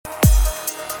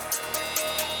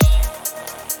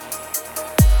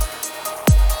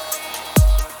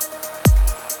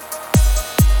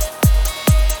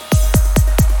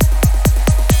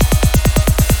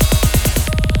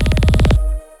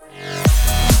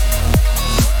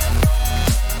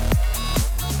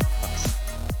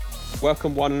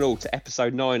Welcome one and all to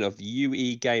episode 9 of the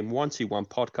UE Game 121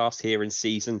 podcast here in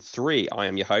season 3. I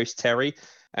am your host, Terry,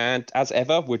 and as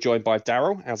ever, we're joined by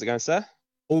Daryl. How's it going, sir?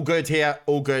 All good here,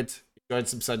 all good. Enjoying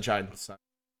some sunshine. So.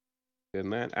 Good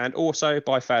man. And also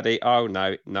by Faddy. Oh,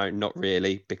 no, not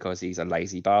really, because he's a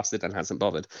lazy bastard and hasn't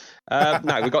bothered.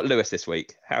 No, we've got Lewis this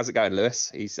week. How's it going, Lewis?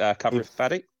 He's covering for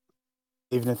Faddy.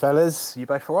 Evening, fellas. You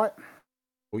both all right?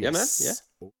 Oh, Yeah, man. yes.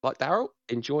 Yeah. Like Daryl,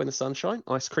 enjoying the sunshine.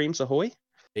 Ice creams ahoy.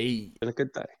 Hey. Been a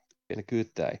good day. Been a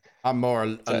good day. I'm more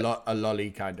a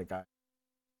lolly kind of guy.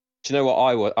 Do you know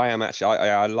what I am actually?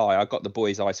 I lie. I got the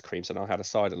boys' ice creams and I had a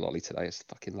cider lolly today. It's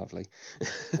fucking lovely.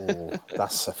 Oh,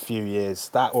 that's a few years.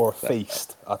 That or a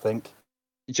feast, I think.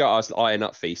 You know, I was eyeing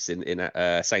up feasts in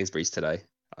Sainsbury's today.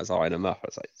 I was eyeing them up. I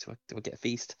was like, do I get a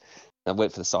feast? And I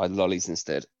went for the cider lollies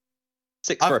instead.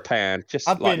 $6 for a pan.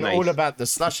 I've been all about the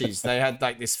slushies. They had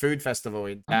like this food festival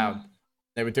in town.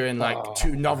 They were doing like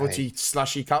 2 novelty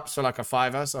slushy cups for like a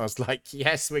 $5. So I was like,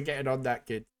 yes, we're getting on that,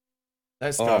 kid.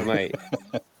 Let's go. Oh, mate.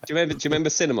 Do you remember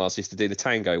cinemas used to do the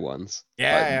tango ones?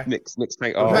 Yeah. Like, mixed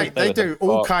tango. Oh, mate, they do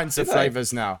all kinds of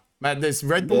flavors now. Man, there's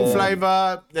Red Bull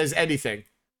flavor. There's anything.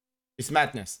 It's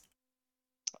madness.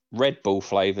 Red Bull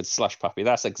flavored slush puppy.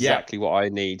 That's exactly what I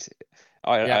need.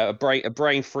 A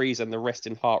brain freeze and the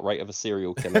resting heart rate of a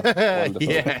serial killer. Wonderful.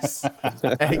 Yes,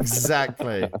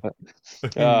 exactly.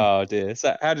 Oh dear.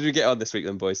 So, how did we get on this week,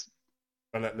 then, boys?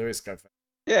 I'll let Lewis go first.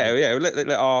 Yeah. Let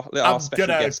our special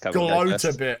guests come. I'm gonna gloat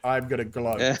a bit. I'm gonna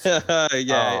gloat.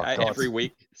 Every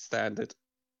week, standard.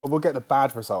 Well, we'll get the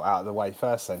bad result out of the way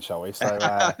first, then, shall we? So,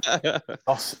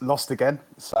 lost again.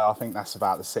 So I think that's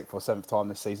about the 6th or 7th time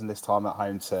this season. This time at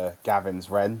home to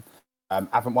Gavin's Wren.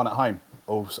 Haven't won at home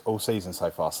all season so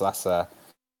far. So that's a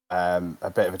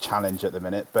bit of a challenge at the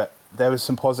minute. But there was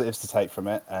some positives to take from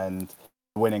it, and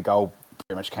the winning goal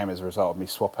pretty much came as a result of me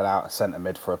swapping out a centre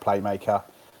mid for a playmaker.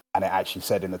 And it actually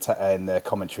said in the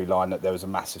commentary line that there was a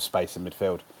massive space in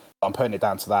midfield. I'm putting it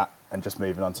down to that and just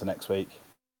moving on to next week.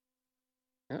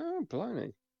 Oh,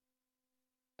 blimey.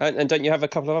 And don't you have a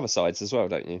couple of other sides as well,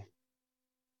 don't you?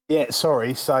 Yeah,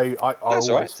 sorry. So I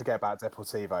always forget about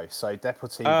Deportivo. So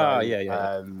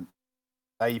Deportivo,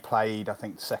 they played, I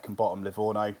think, second bottom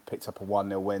Livorno, picked up a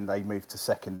 1-0 win. They moved to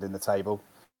second in the table.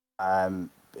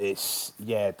 They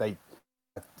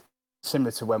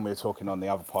similar to when we were talking on the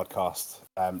other podcast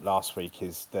last week,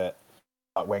 is that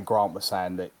when Grant was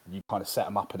saying that you kind of set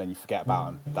them up and then you forget about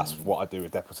them. That's what I do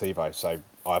with Deportivo. So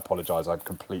I apologise. I'd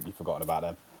completely forgotten about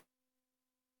them.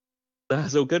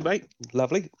 That's all good, mate.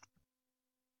 Lovely.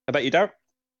 How about you, Daryl?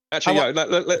 Actually,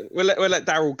 we'll let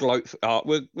Daryl gloat.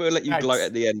 We'll let you gloat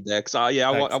at the end there, because I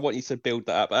want you to build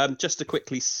that up. Just to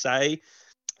quickly say,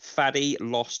 Faddy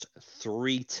lost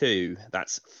 3-2.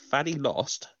 That's Faddy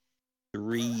lost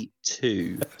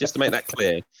 3-2. Just to make that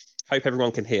clear. Hope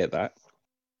everyone can hear that.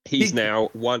 He's now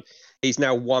 1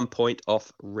 point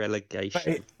off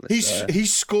relegation. He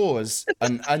scores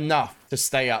enough to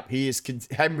stay up. He is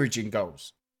hemorrhaging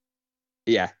goals.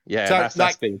 Yeah. So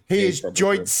that's he is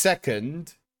joint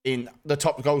second in the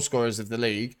top goal scorers of the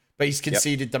league, but he's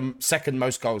conceded the second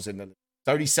most goals in the league.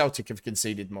 Only Celtic have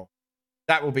conceded more.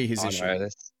 That will be his issue.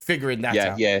 Figuring that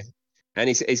out. Yeah. And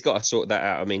he's got to sort that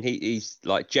out. I mean, he's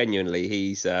like genuinely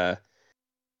he's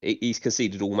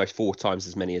conceded almost 4 times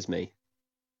as many as me.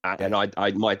 And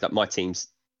my team's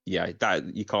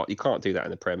that you can't do that in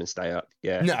the Prem and stay up.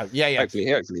 Yeah. No, yeah. Hopefully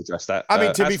address that. I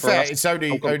mean, to be fair, it's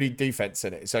only defense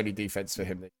in it. It's only defense for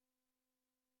him.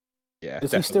 Yeah.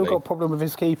 Has he still got a problem with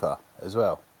his keeper as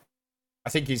well? I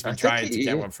think he's been trying to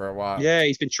get one for a while. Yeah,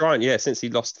 he's been trying. Yeah, since he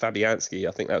lost Fabianski,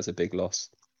 I think that was a big loss.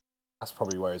 That's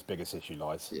probably where his biggest issue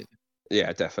lies.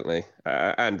 Yeah, definitely.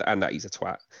 And that he's a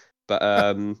twat.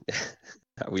 But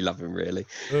we love him really.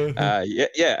 We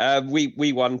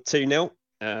won 2-0.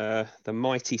 The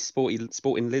mighty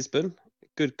Sporting Lisbon.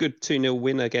 Good 2-0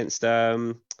 win against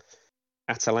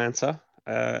Atalanta.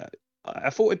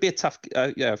 I thought it'd be a tough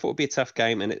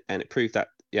game, and it proved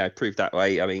that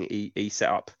way. I mean, he set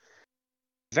up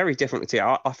very differently.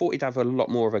 I thought he'd have a lot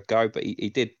more of a go, but he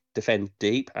did defend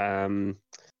deep.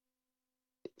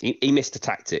 He missed a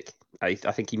tactic. I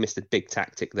think he missed a big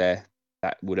tactic there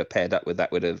that would have paired up with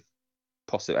that, would have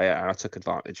possibly. I took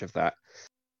advantage of that.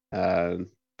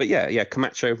 But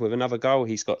Camacho with another goal.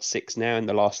 He's got 6 now in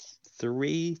the last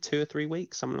 2 or 3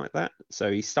 weeks, something like that.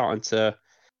 So he's starting to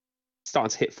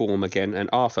hit form again. And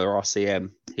Arthur RCM,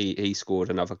 he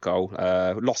scored another goal.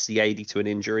 Lost the 80 to an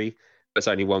injury. But it's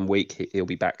only 1 week. He'll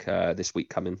be back this week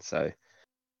coming. So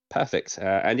perfect.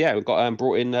 We've got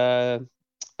brought in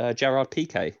Gerard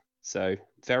Piqué. So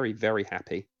very, very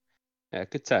happy. Yeah,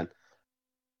 good turn.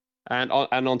 And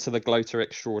on to the gloater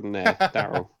extraordinaire,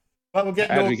 Daryl. Well, we'll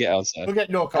get How do we get on, sir? We'll get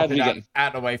Norrköping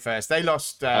out of the way first. They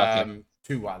lost 2-1.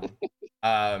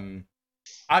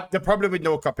 The problem with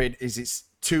Norrköping is it's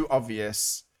too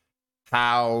obvious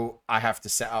how I have to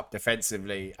set up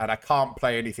defensively, and I can't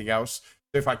play anything else.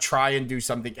 So if I try and do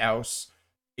something else,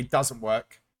 it doesn't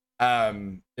work.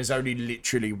 There's only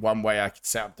literally one way I can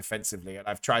set up defensively, and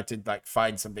I've tried to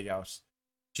find something else.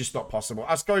 Just not possible.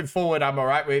 Us going forward, I'm all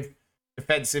right with.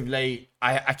 Defensively,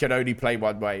 I can only play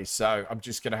one way, so I'm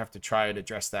just going to have to try and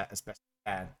address that as best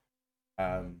I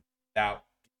can without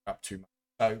up too much.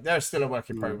 So they're still a work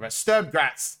in progress. Sturm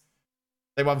Graz,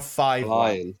 they won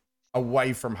 5-1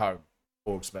 away from home.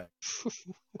 Augsburg.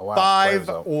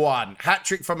 5-1.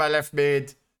 Hat-trick from my left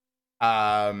mid.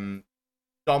 Dominated.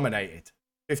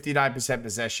 59%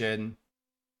 possession.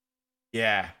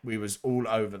 Yeah, we was all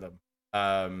over them.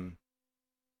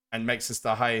 And makes us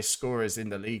the highest scorers in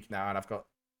the league now. And I've got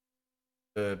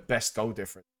the best goal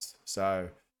difference. So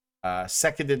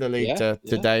second in the league to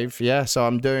Dave. Yeah, so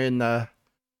I'm doing...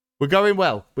 we're going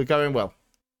well.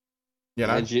 You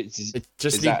know? It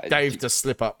just needs Dave to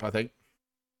slip up, I think.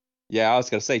 Yeah, I was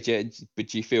going to say, but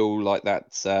do you feel like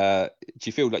that's... do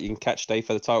you feel like you can catch Dave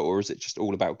for the title, or is it just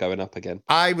all about going up again?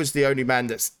 I was the only man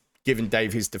that's given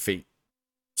Dave his defeat.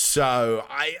 So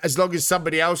as long as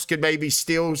somebody else can maybe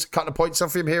steal a couple of points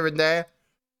off him here and there,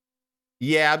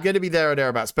 yeah, I'm going to be there or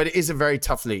thereabouts. But it is a very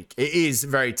tough league. It is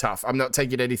very tough. I'm not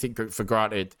taking anything for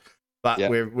granted, but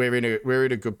we're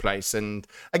in a good place. And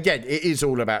again, it is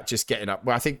all about just getting up.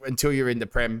 Well, I think until you're in the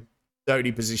Prem, the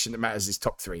only position that matters is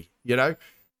top 3. You know,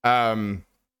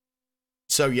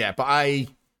 so yeah. But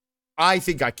I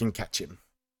think I can catch him.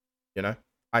 You know,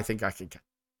 I think I can catch him.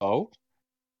 Oh.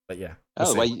 But yeah.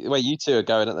 The way you two are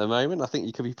going at the moment, I think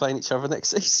you could be playing each other next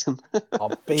season.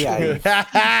 I'll behave.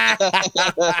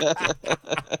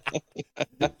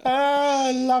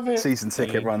 I love it. Season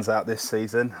ticket runs out this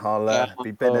season. I'll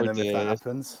be binning them if that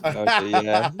happens.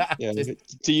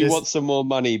 Do you want some more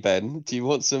money, Ben? Do you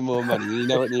want some more money? You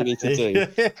know what you need to do?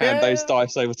 Hand those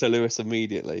dice over to Lewis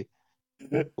immediately.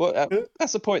 Well,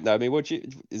 that's the point, though. I mean,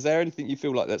 is there anything you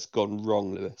feel like that's gone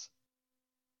wrong, Lewis?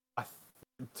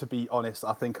 To be honest,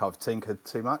 I think I've tinkered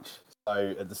too much.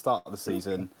 So at the start of the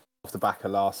season, off the back of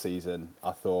last season,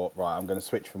 I thought, right, I'm going to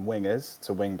switch from wingers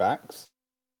to wing backs.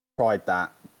 Tried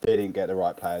that, didn't get the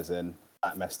right players in.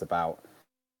 That messed about.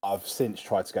 I've since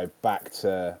tried to go back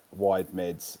to wide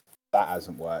mids. That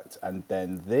hasn't worked. And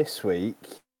then this week,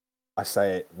 I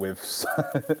say it with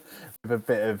with a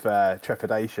bit of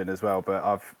trepidation as well, but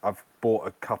I've bought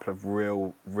a couple of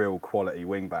real quality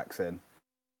wing backs in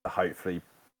to hopefully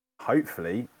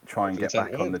try and get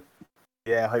back on the...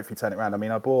 Yeah, hopefully turn it around. I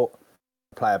mean, I bought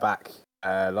a player back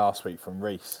last week from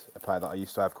Reese, a player that I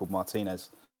used to have called Martinez.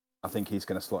 I think he's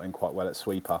going to slot in quite well at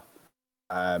sweeper.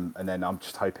 And then I'm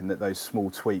just hoping that those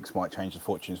small tweaks might change the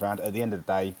fortunes around. At the end of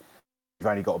the day, you've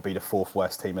only got to be the 4th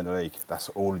worst team in the league. That's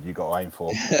all you got to aim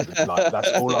for.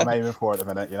 That's all I'm aiming for at the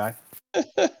minute, you know?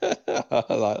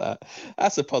 I like that.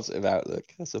 That's a positive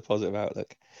outlook.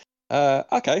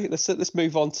 Okay, let's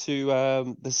move on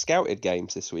to the scouted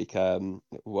games this week.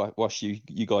 Whilst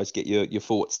you guys get your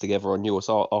thoughts together on yours,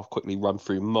 I'll quickly run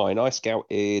through mine. I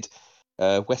scouted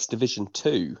West Division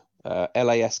 2,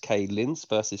 LASK Linz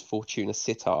versus Fortuna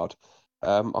Sittard.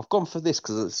 I've gone for this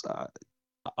because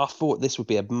I thought this would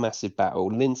be a massive battle.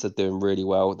 Linz are doing really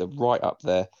well; they're right up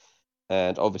there,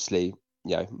 and obviously,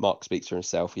 Mark speaks for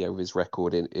himself. With his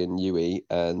record in UE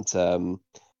and.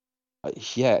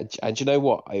 And you know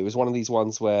what? It was one of these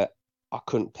ones where I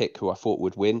couldn't pick who I thought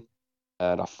would win,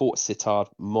 and I thought Sittard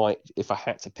might. If I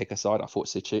had to pick a side, I thought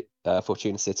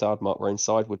Fortuna Sittard, Mark Roan's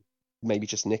side, would maybe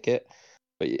just nick it,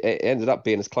 but it ended up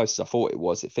being as close as I thought it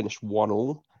was. It finished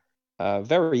 1-1,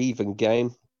 very even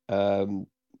game.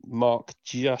 Mark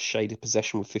just shaded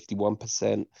possession with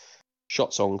 51%.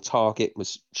 Shots on target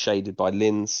was shaded by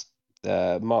Linz.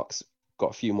 Mark's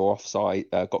got a few more offside,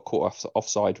 got caught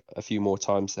offside a few more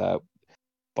times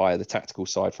by the tactical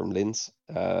side from Linz.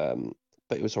 But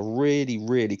it was a really,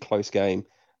 really close game.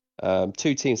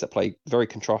 Two teams that play very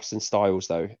contrasting styles,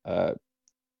 though,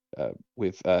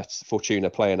 with Fortuna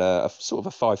playing a sort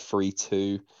of a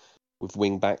 5-3-2 with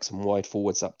wing backs and wide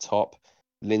forwards up top.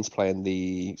 Linz playing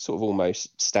the sort of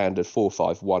almost standard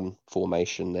 4-5-1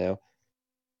 formation now.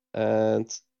 And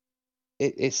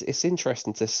it's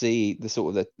interesting to see the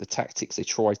sort of the tactics they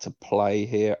try to play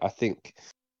here. I think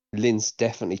Linz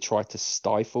definitely tried to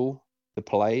stifle the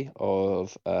play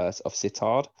of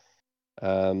Sittard,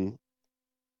 but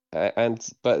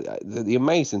the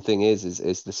amazing thing is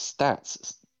the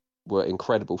stats were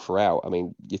incredible throughout. I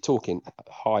mean, you're talking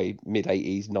high mid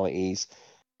 80s, 90s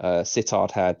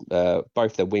Sittard had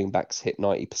both their wing backs hit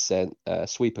 90%.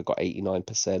 Sweeper got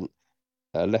 89%.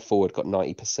 Left forward got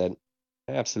 90%.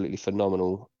 Absolutely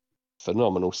phenomenal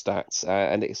stats.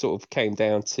 And it sort of came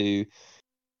down to,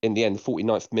 in the end,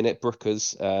 49th minute,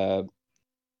 Brookers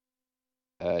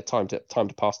timed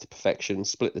to pass to perfection,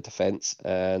 split the defence,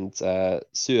 and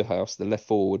Suurhuis, the left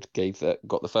forward,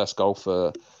 got the first goal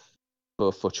for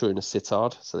Fortuna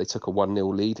Sittard. So they took a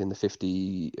 1-0 lead in the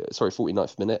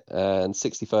 49th minute, and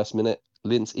 61st minute,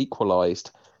 Linz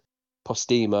equalised.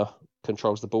 Postema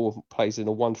controls the ball, plays in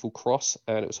a wonderful cross,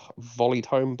 and it was volleyed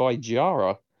home by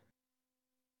Giara.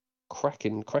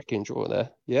 Cracking draw there.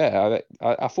 Yeah,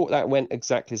 I thought that went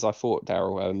exactly as I thought,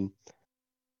 Daryl.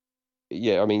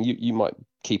 Yeah, I mean, you might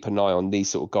keep an eye on these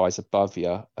sort of guys above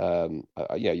you.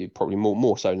 Yeah, you probably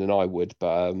more so than I would,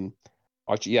 but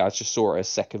I just saw it as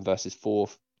second versus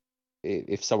fourth.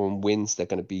 If someone wins, they're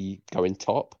going to be going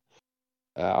top.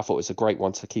 I thought it was a great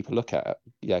one to keep a look at.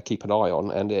 Yeah, keep an eye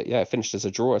on, and it finished as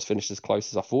a draw. It's finished as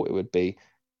close as I thought it would be.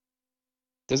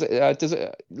 Does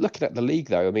it? Looking at the league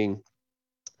though, I mean,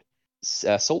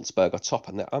 Salzburg are top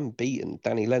and they're unbeaten.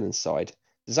 Danny Lennon's side.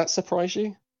 Does that surprise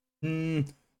you?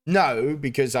 No,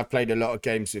 because I've played a lot of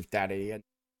games with Danny, and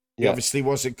he obviously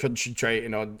wasn't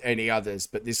concentrating on any others.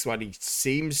 But this one, he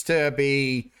seems to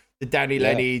be the Danny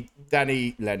Lennon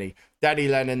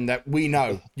that we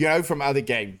know, from other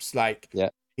games. Like the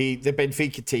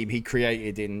Benfica team he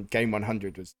created in game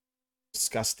 100 was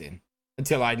disgusting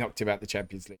until I knocked him out the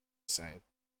Champions League. So.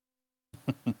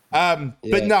 But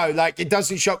no, like, it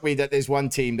doesn't shock me that there's one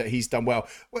team that he's done well.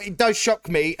 Well, it does shock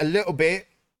me a little bit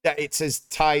that it's as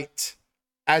tight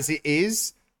as it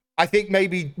is. I think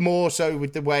maybe more so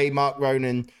with the way Mark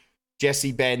Ronan,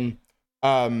 Jesse Ben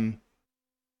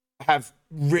have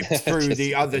ripped through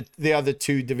the other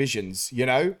two divisions, you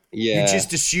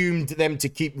just assumed them to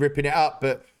keep ripping it up,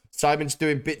 but Simon's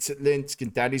doing bits at Linz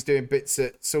and Danny's doing bits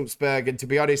at Salzburg, and to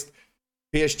be honest,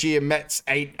 PSG and Metz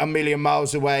ain't a million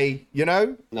miles away,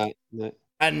 No.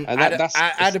 And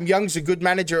Adam Young's a good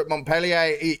manager at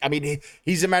Montpellier.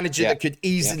 He's a manager that could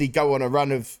easily go on a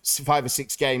run of 5 or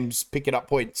 6 games, picking up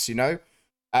points, So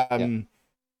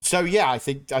I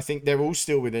think they're all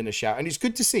still within a shout, and it's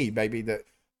good to see maybe that,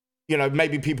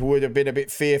 maybe people would have been a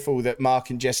bit fearful that Mark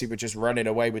and Jesse were just running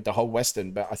away with the whole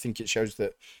Western, but I think it shows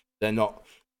that they're not,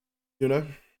 I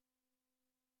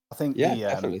think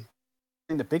definitely.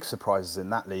 I think the big surprises in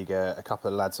that league are a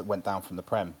couple of lads that went down from the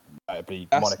Prem.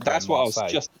 Monaco. That's what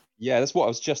I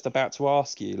was just about to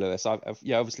ask you, Lewis.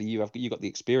 Obviously you got the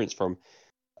experience from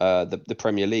the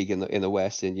Premier League in the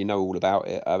West, and you know all about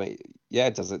it. I mean,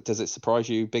 does it surprise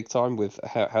you big time with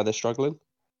how they're struggling?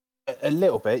 A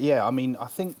little bit, yeah. I mean, I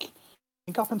think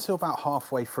up until about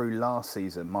halfway through last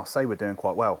season, Marseille were doing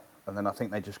quite well, and then I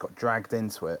think they just got dragged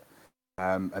into it,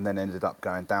 and then ended up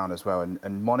going down as well.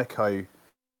 And Monaco.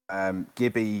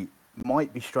 Gibby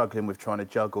might be struggling with trying to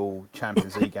juggle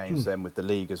Champions League games then with the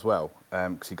league as well,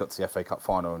 because he got to the FA Cup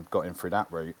final and got in through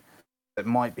that route. It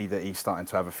might be that he's starting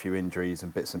to have a few injuries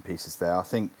and bits and pieces there. I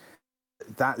think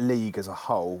that league as a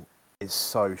whole is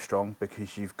so strong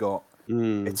because you've got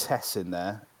Vitesse in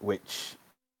there, which,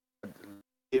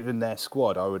 given their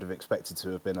squad, I would have expected to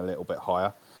have been a little bit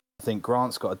higher. I think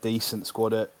Grant's got a decent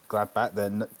squad at Gladbach.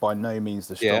 They're by no means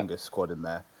the strongest squad in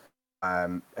there.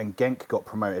 And Genk got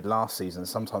promoted last season.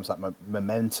 Sometimes that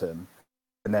momentum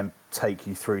can then take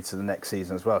you through to the next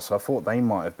season as well. So I thought they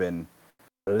might have been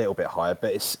a little bit higher,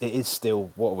 but it is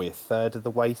still, what are we, a third of the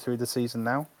way through the season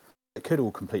now? It could all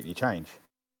completely change.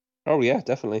 Oh yeah,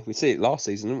 definitely. We see it last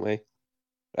season, didn't we?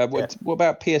 What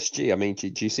about PSG? I mean,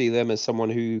 do you see them as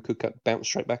someone who could bounce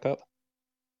straight back up?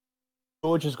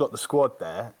 Georgia's got the squad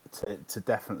there to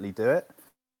definitely do it.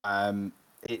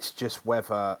 It's just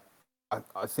whether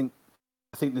I think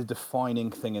the defining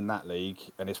thing in that league,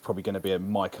 and it's probably going to be a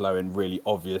Michael Owen really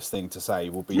obvious thing to say,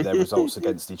 will be their results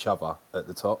against each other at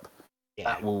the top. Yeah.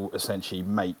 That will essentially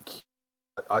make...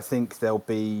 I think there'll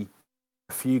be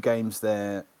a few games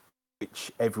there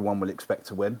which everyone will expect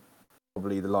to win.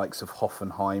 Probably the likes of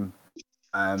Hoffenheim.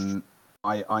 I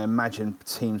imagine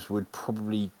teams would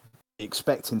probably be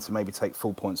expecting to maybe take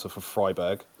full points off of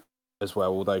Freiburg as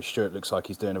well, although Stuart looks like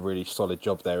he's doing a really solid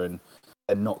job there and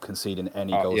not conceding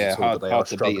any goals at all, but they are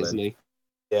struggling. Beat, isn't he?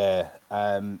 Yeah.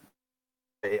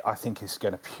 I think it's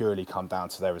going to purely come down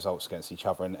to their results against each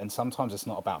other. And sometimes it's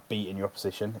not about beating your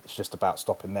opposition. It's just about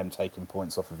stopping them taking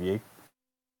points off of you.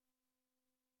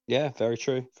 Yeah, very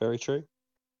true. Very true.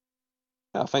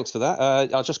 Thanks for that.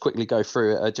 I'll just quickly go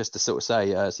through just to sort of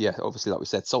say, obviously, like we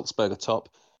said, Salzburg are top,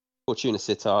 Fortuna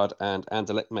Sittard and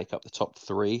Anderlecht make up the top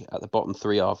 3. At the bottom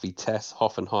 3 are Vitesse,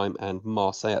 Hoffenheim and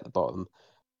Marseille at the bottom.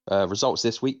 Results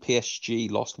this week: PSG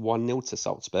lost 1-0 to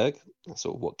Salzburg. That's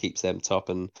sort of what keeps them top,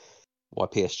 and why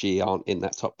PSG aren't in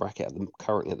that top bracket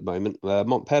currently at the moment.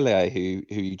 Montpellier, who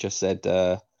you just said,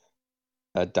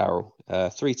 Daryl,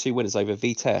 3-2 winners over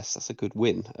Vitesse. That's a good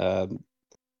win.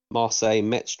 Marseille,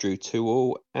 Metz drew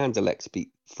 2-2. Anderlecht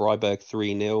beat Freiburg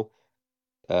 3-0.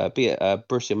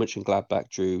 Borussia Mönchengladbach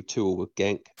drew 2-2 with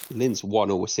Genk. Linz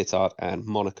 1-0 with Sittard, and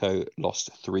Monaco lost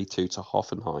 3-2 to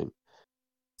Hoffenheim.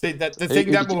 See, the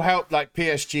thing that will help like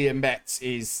PSG and Metz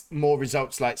is more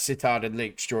results like Sittard and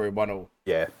Lynx drawing 1-1.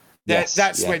 Yeah.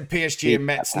 That's when PSG and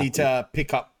Metz need to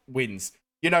pick up wins.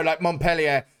 You know, like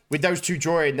Montpellier, with those two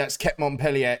drawing, that's kept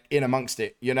Montpellier in amongst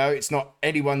it. You know, it's not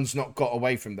anyone's not got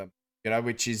away from them. You know,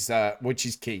 which is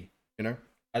key. You know,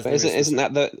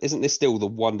 isn't this still the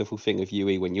wonderful thing of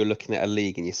UE when you're looking at a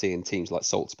league and you're seeing teams like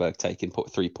Salzburg taking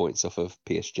 3 points off of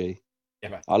PSG?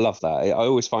 Yeah, I love that. I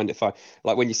always find it fun.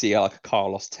 Like when you see like a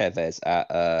Carlos Tevez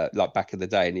at like back in the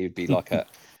day, and he would be like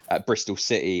at Bristol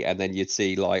City, and then you'd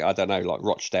see like, I don't know, like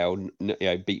Rochdale,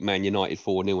 beat Man United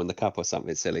 4-0 in the cup or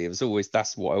something silly.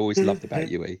 That's what I always loved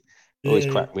about UE. Always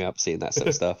cracked me up seeing that sort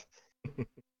of stuff.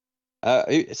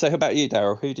 So how about you,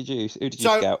 Daryl? Who did you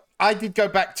scout? I did go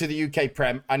back to the UK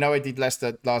Prem. I know I did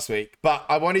Leicester last week, but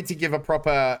I wanted to give a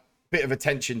proper bit of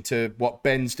attention to what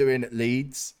Ben's doing at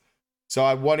Leeds. So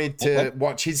I wanted to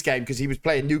watch his game because he was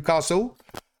playing Newcastle.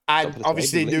 And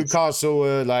obviously Newcastle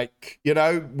are like,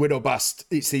 win or bust.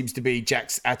 It seems to be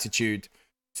Jack's attitude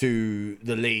to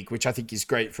the league, which I think is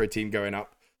great for a team going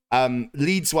up.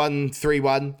 Leeds won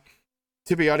 3-1.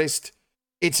 To be honest,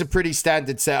 it's a pretty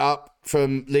standard setup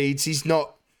from Leeds. He's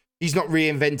not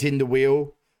reinventing the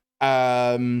wheel.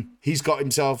 He's got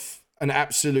himself an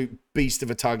absolute beast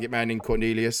of a target man in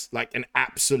Cornelius, like an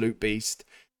absolute beast.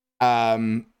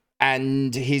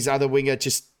 And his other winger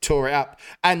just tore it up.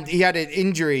 And he had an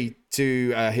injury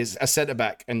to a centre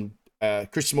back, and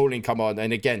Chris Smalling come on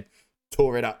and again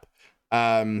tore it up.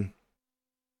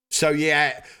 So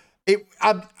yeah,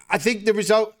 I think the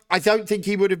result, I don't think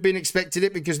he would have been expected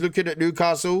it, because looking at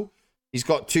Newcastle, he's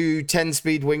got 2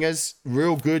 10-speed wingers,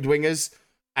 real good wingers,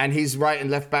 and his right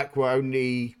and left back were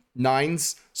only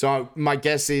 9s. So my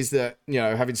guess is that,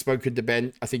 having spoken to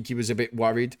Ben, I think he was a bit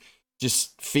worried,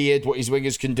 just feared what his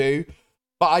wingers can do.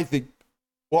 But I think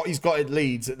what he's got at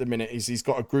Leeds at the minute is he's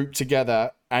got a group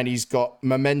together, and he's got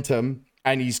momentum,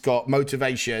 and he's got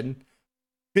motivation.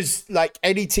 Because like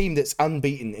any team that's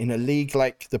unbeaten in a league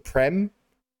like the Prem,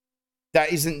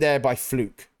 that isn't there by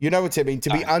fluke. You know what I mean? To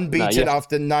be unbeaten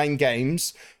after 9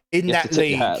 games in that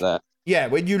league. Yeah,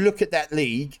 when you look at that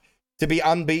league, to be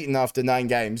unbeaten after 9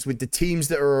 games with the teams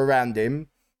that are around him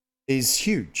is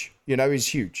huge. Is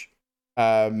huge.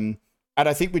 And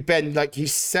I think with Ben, like,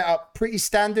 he's set up pretty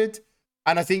standard.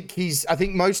 And I think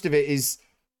most of it is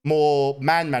more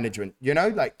man management,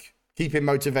 like keeping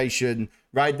motivation,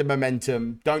 ride the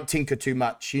momentum, don't tinker too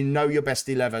much. Your best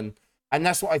 11. And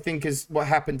that's what I think is what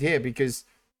happened here, because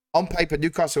on paper,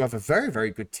 Newcastle have a very, very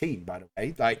good team, by the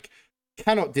way. Like,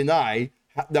 cannot deny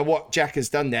that what Jack has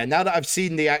done there. Now that I've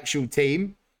seen the actual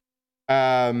team,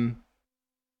 what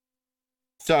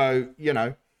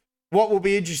will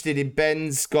be interesting in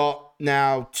Ben's got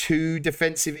now 2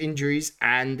 defensive injuries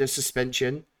and a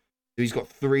suspension. So he's got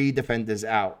 3 defenders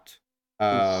out.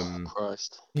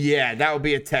 Christ. Yeah, that will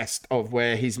be a test of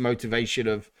where his motivation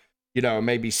of,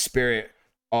 maybe spirit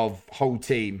of whole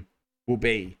team will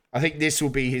be. I think this will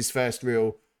be his first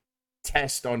real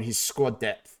test on his squad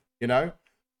depth,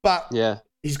 But yeah,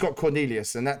 he's got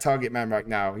Cornelius, and that target man right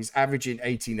now, he's averaging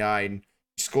 89.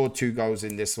 He scored 2 goals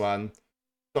in this one.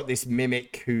 Got this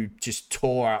mimic who just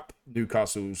tore up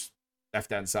Newcastle's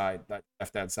left-hand side.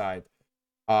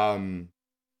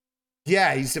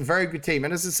 Yeah, he's a very good team.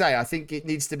 And as I say, I think it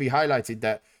needs to be highlighted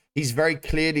that he's very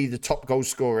clearly the top goal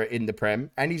scorer in the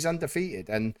Prem, and he's undefeated.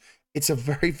 And it's a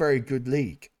very, very good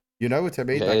league. You know what I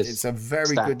mean? It's a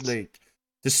very good league.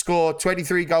 To score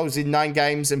 23 goals in 9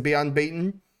 games and be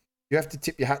unbeaten, you have to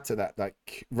tip your hat to that.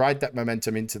 Like, ride that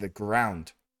momentum into the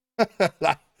ground.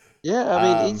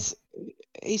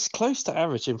 He's close to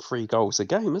averaging 3 goals a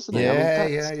game, isn't he?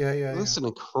 Yeah. That's an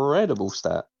incredible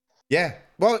stat. Yeah.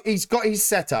 Well, he's got his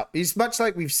setup. He's much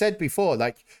like we've said before.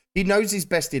 Like, he knows his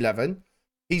best 11.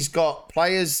 He's got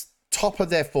players top of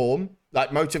their form.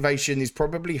 Like, motivation is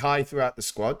probably high throughout the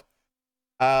squad.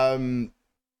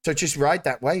 So just ride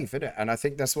that wave, innit? And I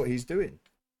think that's what he's doing.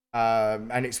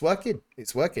 And it's working.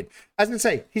 It's working. As I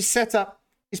say, his setup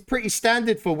is pretty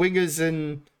standard for wingers,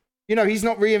 and he's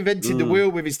not reinventing the wheel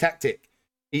with his tactic.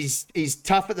 He's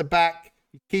tough at the back,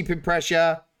 keeping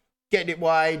pressure, getting it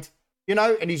wide,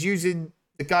 and he's using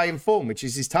the guy in form, which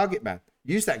is his target man.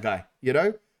 Use that guy,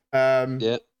 Yeah.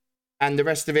 And the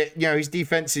rest of it, his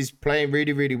defense is playing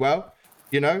really, really well.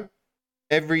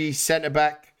 Every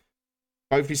centre-back,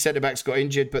 both his centre-backs got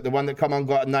injured, but the one that come on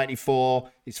got a 94,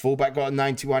 his fullback got a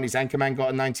 91, his anchorman got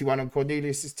a 91, and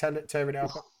Cornelius is tearing it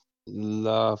up.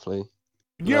 Lovely.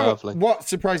 Lovely. What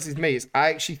surprises me is I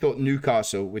actually thought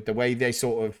Newcastle, with the way they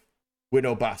sort of win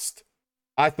or bust,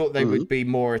 I thought they would be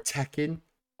more attacking.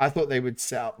 I thought they would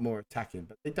set up more attacking,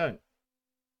 but they don't.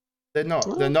 They're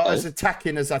not. They're not as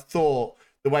attacking as I thought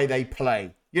the way they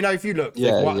play. If you look,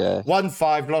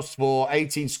 1-5, lost 4,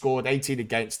 18 scored, 18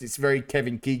 against. It's very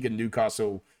Kevin Keegan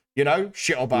Newcastle,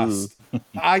 shit or bust.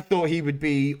 I thought he would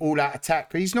be all out attack,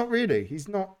 but he's not really. He's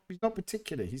not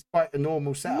particular. He's quite a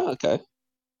normal setup. Okay.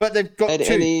 But they've got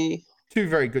two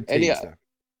very good teams.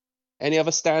 Any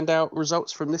other standout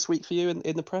results from this week for you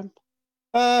in the Prem?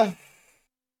 No,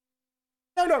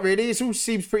 not really. It all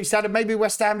seems pretty standard. Maybe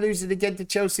West Ham losing again to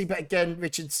Chelsea, but again,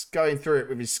 Richard's going through it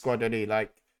with his squad, and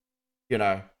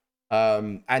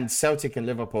and Celtic and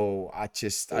Liverpool. I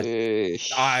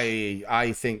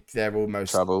think they're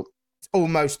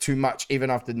almost too much, even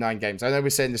after 9 games. I know we're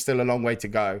saying there's still a long way to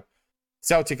go.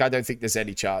 Celtic, I don't think there's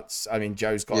any chance. I mean,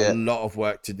 Joe's got a lot of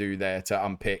work to do there to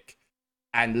unpick.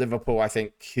 And Liverpool, I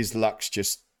think his luck's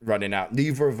just running out.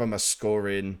 Neither of them are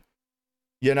scoring.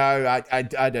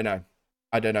 I don't know.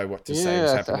 I don't know what to say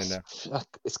is happening there.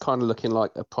 It's kind of looking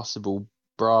like a possible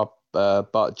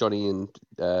Johnny and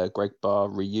Greg Barr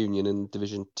reunion in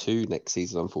Division 2 next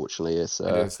season, unfortunately. It's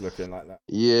looking like that.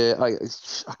 Yeah, I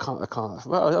can't.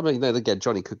 Well, I mean, again,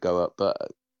 Johnny could go up, but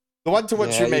the one to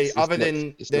watch for me, other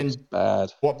than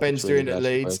bad. What Ben's doing at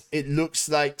Leeds, it looks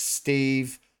like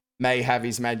Steve may have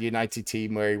his Man United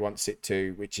team where he wants it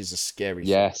to, which is a scary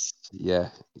thing. Yeah.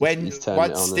 Once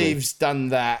Steve's done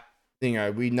that,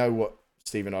 we know what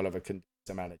Stephen Oliver can do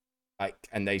to manage,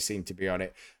 and they seem to be on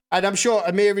it. And I'm sure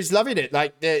Amir is loving it.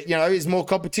 It's more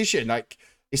competition.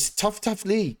 It's a tough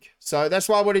league. So that's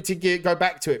why I wanted to go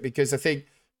back to it, because I think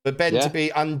for Ben to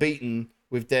be unbeaten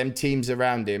with them teams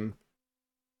around him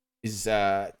is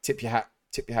tip your hat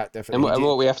definitely. And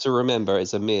what we have to remember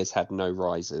is Amir's had no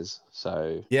rises.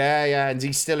 So and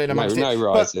he's still in amongst no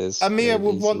rises. But Amir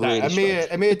would want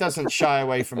that. Amir doesn't shy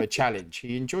away from a challenge.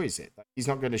 He enjoys it. He's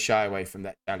not going to shy away from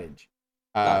that challenge.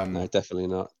 No, definitely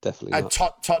not. And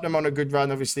Tottenham on a good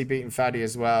run, obviously beating Faddy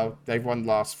as well. They've won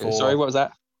last 4. Sorry, what was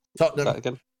that?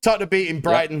 Tottenham beating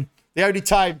Brighton. Yep. The only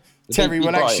time Terry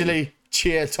will actually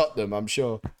cheer Tottenham, I'm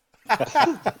sure.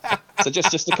 So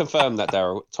just to confirm that,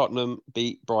 Daryl, Tottenham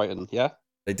beat Brighton, yeah?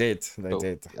 They did. They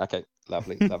did. Okay,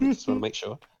 lovely. Just want to make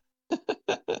sure.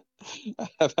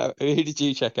 Who did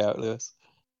you check out, Lewis?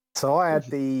 So I had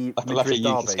the Madrid derby.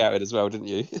 You scouted as well, didn't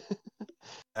you?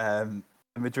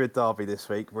 Madrid derby this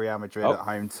week. Real Madrid at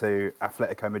home to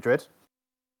Atletico Madrid.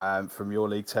 From your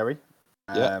league, Terry.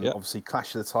 Obviously,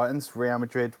 Clash of the Titans. Real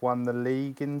Madrid won the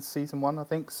league in season 1, I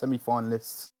think.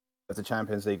 Semi-finalists of the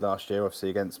Champions League last year, obviously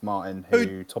against Martin,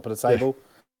 who top of the table,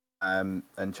 and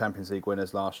Champions League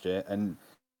winners last year. And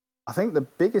I think the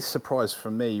biggest surprise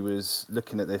for me was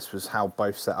looking at this was how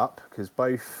both set up, because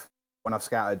both, when I've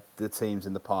scouted the teams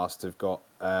in the past, have got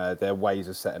their ways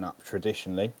of setting up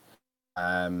traditionally.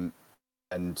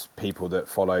 And people that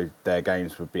follow their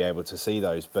games would be able to see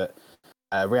those. But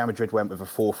Real Madrid went with a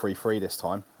 4-3-3 this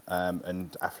time,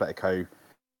 and Atletico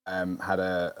had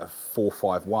a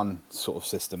 4-5-1 sort of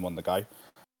system on the go.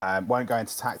 Won't go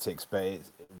into tactics, but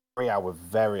Real were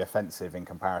very offensive in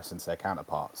comparison to their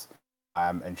counterparts,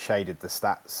 and shaded the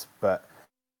stats. But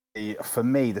for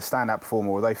me, the standout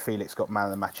performer, although Felix got man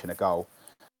of the match in a goal,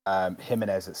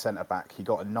 Jimenez at centre-back, he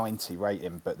got a 90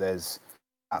 rating, but there's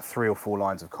at 3 or 4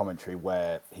 lines of commentary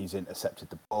where he's intercepted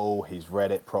the ball, he's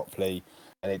read it properly,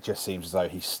 and it just seems as though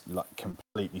he's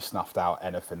completely snuffed out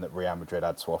anything that Real Madrid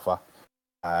had to offer.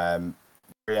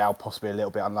 Real possibly a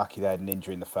little bit unlucky. They had an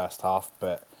injury in the first half,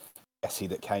 but Messi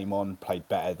that came on played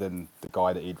better than the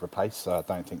guy that he'd replaced, so I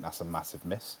don't think that's a massive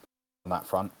miss on that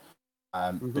front.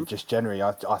 But just generally,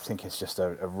 I think it's just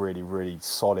a really, really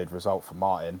solid result for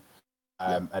Martin,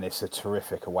 and it's a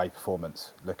terrific away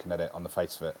performance, looking at it on the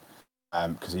face of it.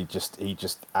 Because he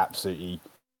just absolutely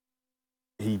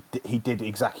he did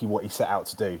exactly what he set out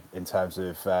to do in terms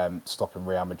of stopping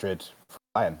Real Madrid from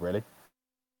playing, really.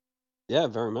 Yeah,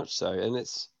 very much so, and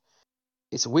it's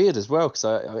weird as well, because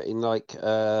I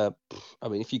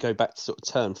mean, if you go back to sort of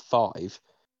turn 5,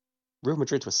 Real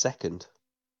Madrid was second.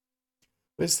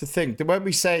 That's the thing. Weren't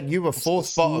we saying you were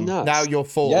 4th bottom? Nuts. Now you're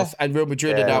 4th, and Real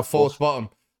Madrid are now 4th bottom.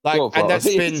 That's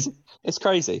been it's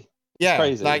crazy. Yeah,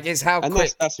 crazy. It's how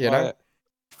quick, that's know.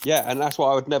 Yeah, and that's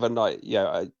why I would never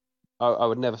I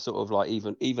would never sort of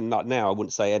even now I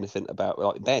wouldn't say anything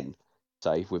about Ben,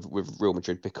 say with Real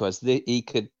Madrid, because he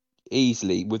could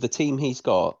easily, with the team he's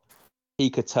got, he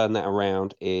could turn that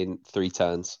around in 3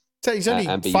 turns. So he's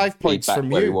only 5 points from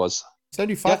where you. he was. It's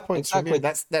only 5 points from you.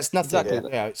 That's nothing.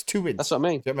 Exactly. Yeah, it's 2 wins. That's what I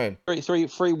mean. You know what I mean?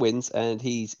 Three wins, and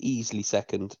he's easily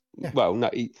second. Yeah. Well, no,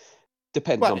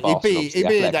 depends on Barcelona. He'd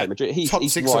be in that Madrid. He's top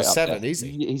 6 right or 7, is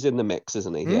he? He's in the mix,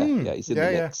 isn't he? Yeah, he's in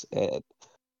the mix.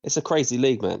 It's a crazy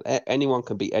league, man. Anyone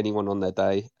can beat anyone on their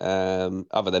day,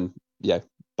 other than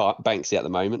Banksy at the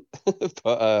moment.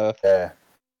 But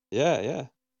yeah.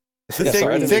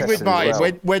 The thing with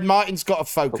Martin, when Martin's got to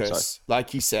focus, like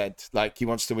he said, like he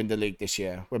wants to win the league this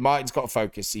year. When Martin's got to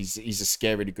focus, he's a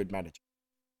scarily good manager.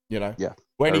 You know? Yeah.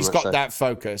 When he's got that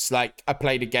focus, like I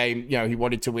played a game, he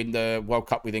wanted to win the World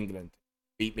Cup with England,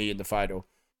 beat me in the final.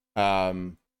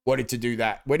 Wanted to do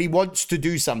that. When he wants to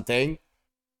do something,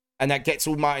 and that gets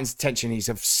all Martin's attention, he's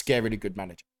a scarily good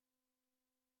manager.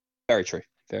 Very true.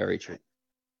 Very true.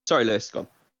 Sorry, Lewis, go on.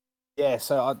 Yeah,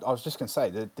 so I was just going to say,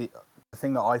 the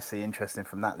thing that I see interesting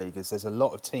from that league is there's a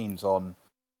lot of teams on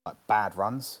like bad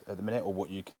runs at the minute, or what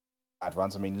you bad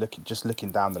runs. I mean,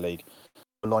 looking down the league,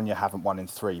 Bologna haven't won in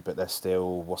 3, but they're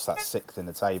still 6th in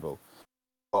the table.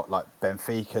 Got like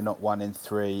Benfica not 1 in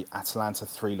 3, Atalanta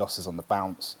 3 losses on the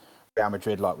bounce, Real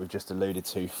Madrid, like we've just alluded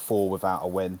to, 4 without a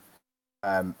win,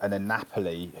 and then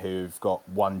Napoli, who've got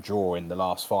 1 draw in the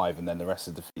last 5, and then the rest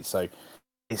of the defeat. So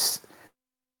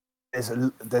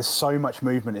there's so much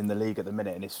movement in the league at the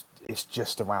minute, and it's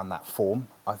just around that form,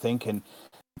 I think. And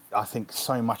I think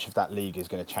so much of that league is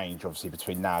going to change, obviously,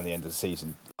 between now and the end of the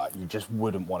season. Like, you just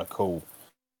wouldn't want to call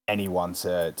anyone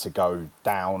to go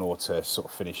down or to sort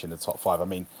of finish in the top 5. I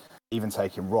mean, even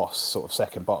taking Ross, sort of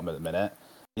second bottom at the minute,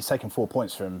 he's taken 4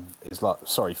 points from his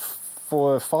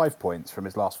 5 points from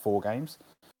his last 4 games.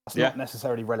 That's not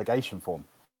necessarily relegation form.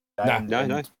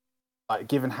 No. Like,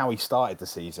 given how he started the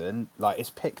season, like it's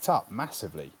picked up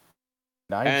massively.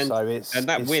 And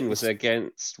that win was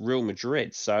against Real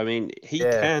Madrid. So I mean, he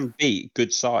can beat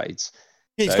good sides.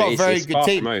 He's got a very good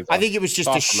team. I think it was just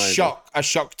a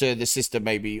shock to the system,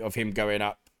 maybe, of him going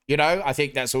up. I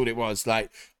think that's all it was,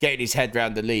 like getting his head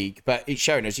around the league. But it's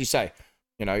shown, as you say,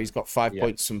 he's got 5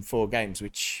 points from 4 games,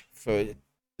 which for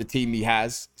the team he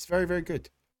has, it's very, very good.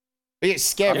 But it's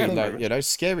scary, though.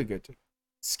 Scary good.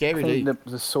 Scary league.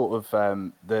 The sort of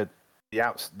the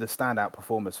standout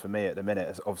performers for me at the minute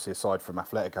is obviously, aside from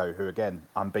Atletico, who again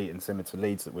unbeaten, similar to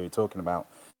Leeds that we were talking about,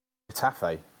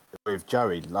 Getafe with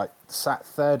Joey, like sat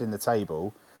 3rd in the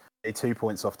table, 2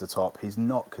 points off the top. He's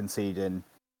not conceding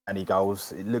any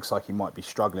goals. It looks like he might be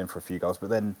struggling for a few goals, but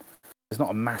then there's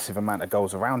not a massive amount of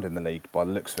goals around in the league by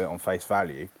the looks of it on face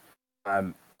value.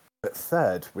 But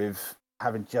 3rd, with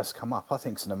having just come up, I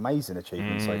think it's an amazing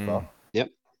achievement so far. Yep.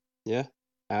 Yeah.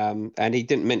 And he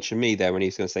didn't mention me there when he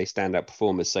was going to say standout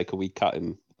performers. So could we cut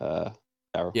him,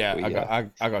 Daryl? Yeah,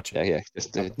 I got you. Yeah.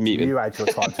 Just mute him. You had your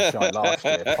time to shine last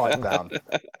year. Pipe down.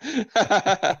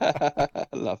 I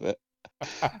love it.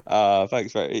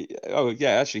 Thanks very. Oh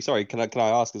yeah, actually, sorry. Can I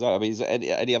ask as well? I mean, is there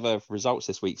any other results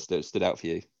this week stood out for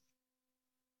you?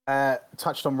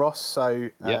 Touched on Ross. So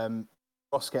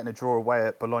Ross getting a draw away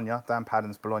at Bologna, Dan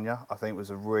Padden's Bologna, I think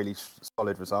was a really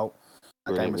solid result.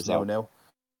 That game was 0-0.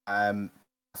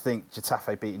 I think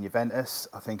Getafe beating Juventus,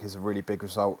 I think, is a really big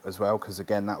result as well, because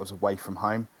again, that was away from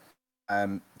home.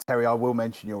 Terry, I will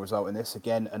mention your result in this.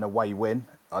 Again, an away win.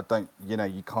 I don't, you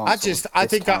can't. I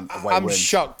think I'm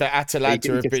shocked that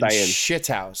Atalanta have been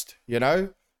shithoused.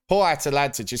 Poor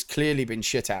Atalanta just clearly been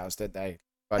shithoused, haven't they?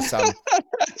 By some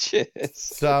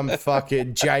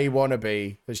fucking J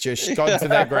wannabe has just gone to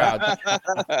their ground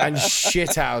and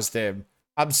shithoused him.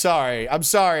 I'm sorry,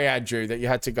 Andrew, that you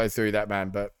had to go through that, man.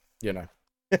 But You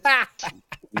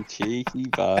cheeky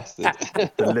bastard.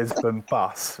 The Lisbon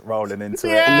bus rolling into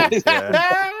it.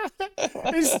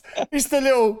 It's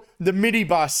the mini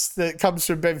bus that comes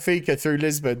from Benfica through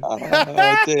Lisbon.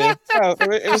 Oh dear. Oh,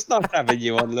 it was nice having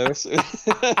you on, Lewis. It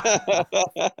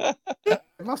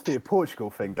must be a Portugal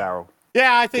thing, Daryl.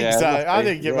 Yeah, I think so. I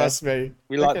think it must be.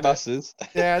 We like buses.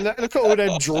 Yeah, look at all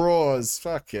them draws.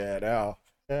 Fuck hell.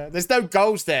 Yeah, there's no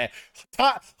goals there.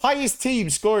 Highest team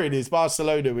scoring is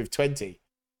Barcelona with 20.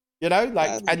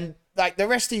 And the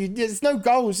rest of you, there's no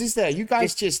goals, is there? You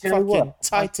guys just fucking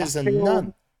tight as a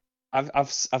nun.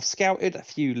 I've scouted a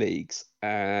few leagues,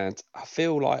 and I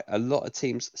feel like a lot of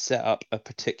teams set up a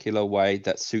particular way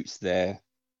that suits their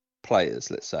players,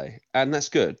 let's say, and that's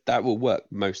good. That will work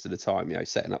most of the time,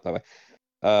 setting up that way.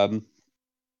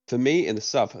 For me, in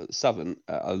the Southern,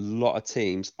 a lot of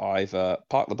teams either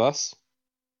park the bus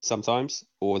sometimes,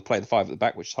 or play the 5 at the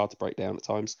back, which is hard to break down at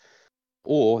times,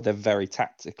 or they're very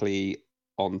tactically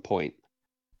on point.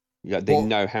 They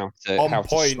know how to. On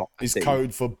point is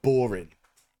code for boring.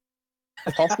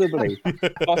 Possibly,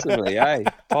 possibly,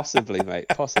 mate,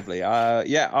 possibly. I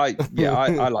like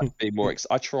to be more.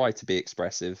 I try to be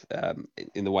expressive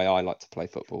in the way I like to play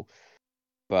football.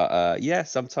 But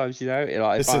sometimes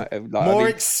more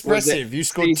expressive. You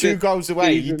scored 2 goals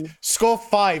away. You score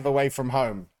 5 away from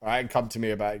home. All right, and come to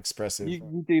me about expressive.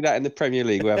 You do that in the Premier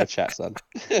League. We'll have a chat, son.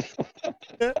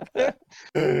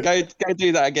 go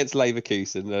do that against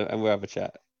Leverkusen, and we'll have a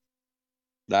chat.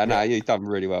 No, you've done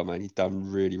really well, man. You've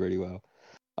done really, really well.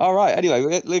 All right.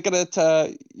 Anyway, we're gonna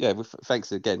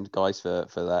thanks again, guys, for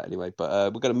that. Anyway,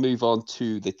 but we're gonna move on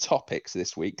to the topics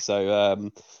this week.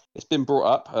 So it's been brought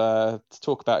up to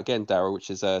talk about again, Daryl, which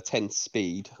is 10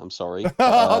 speed. I'm sorry.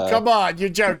 Oh, come on, you're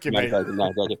joking, mate.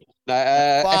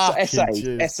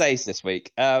 Essays this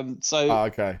week.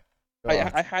 Okay.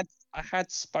 I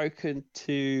had spoken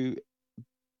to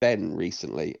Ben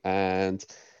recently, and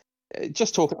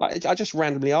just talking. I just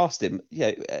randomly asked him,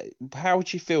 how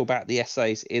would you feel about the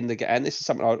essays in the game? And this is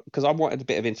something because I wanted a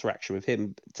bit of interaction with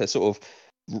him to sort of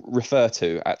refer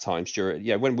to at times during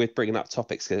when we're bringing up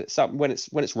topics, when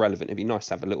it's relevant. It'd be nice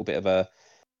to have a little bit of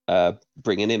a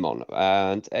bringing him on,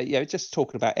 and just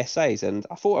talking about essays. And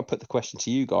I thought I'd put the question to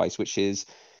you guys, which is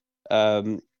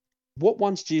what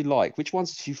ones do you like? Which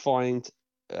ones do you find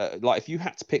like, if you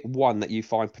had to pick one that you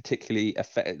find particularly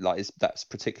that's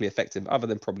particularly effective, other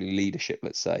than probably leadership,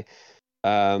 let's say,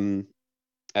 and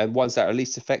ones that are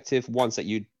least effective, ones that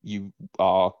you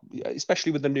are,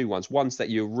 especially with the new ones that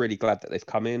you're really glad that they've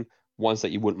come in, ones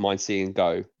that you wouldn't mind seeing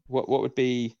go. What would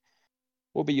be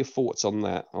your thoughts on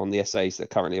that, on the essays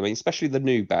that currently? I mean, especially the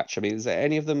new batch. I mean, is there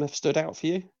any of them have stood out for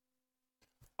you?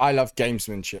 I love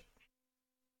gamesmanship.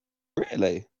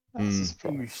 Really? You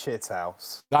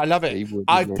shithouse. I love it.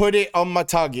 I put it on my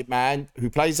target man who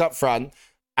plays up front,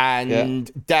 and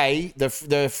Day, the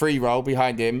free roll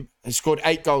behind him, has scored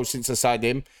 8 goals since I signed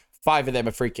him. 5 of them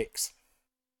are free kicks.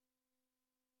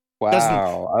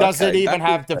 Wow. Doesn't even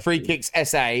have the free kicks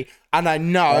SA, and I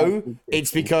know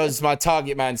it's because my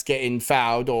target man's getting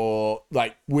fouled or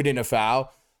like winning a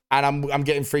foul, and I'm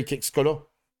getting free kicks galore.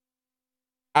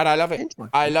 And I love it.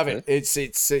 I love it. It's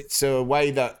a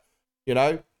way that,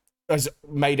 has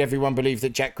made everyone believe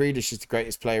that Jack Grealish is the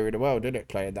greatest player in the world, isn't it?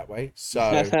 Playing that way. So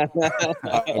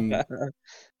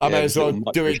I may as well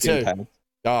do it too.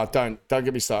 Oh, don't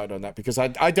get me started on that, because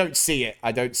I don't see it.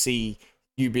 I don't see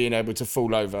you being able to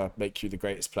fall over make you the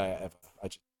greatest player ever.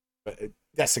 But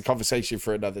that's a conversation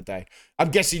for another day. I'm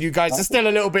guessing you guys are still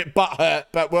a little bit butthurt,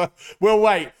 but we'll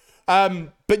wait.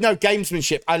 But no,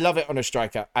 gamesmanship. I love it on a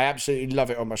striker. I absolutely love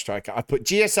it on my striker. I put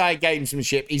GSI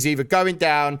gamesmanship. He's either going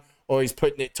down or he's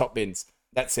putting it top bins.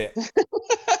 That's it.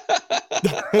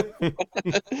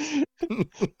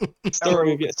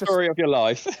 Story of your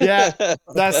life. Yeah,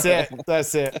 that's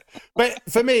it. But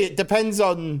for me, it depends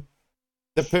on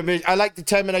I like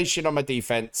determination on my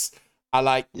defense. I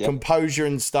like composure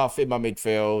and stuff in my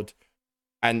midfield.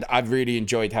 And I've really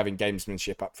enjoyed having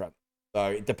gamesmanship up front. So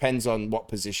it depends on what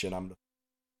position I'm looking.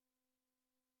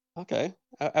 Okay.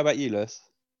 How about you, Lewis?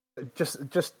 Just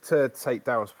to take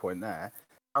Daryl's point there,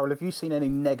 Daryl, have you seen any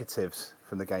negatives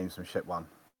from the gamesmanship one?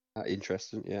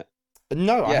 Interesting, yeah.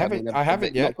 No, I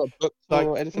haven't yet.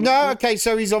 Okay,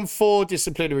 so he's on 4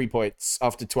 disciplinary points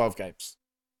after 12 games.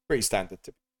 Pretty standard.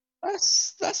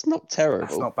 That's not terrible.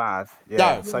 That's not bad. Yeah.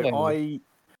 No. So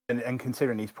and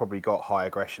considering he's probably got high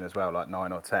aggression as well, like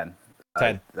 9 or 10.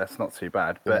 10. That's not too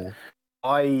bad. But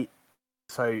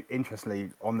so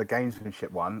interestingly, on the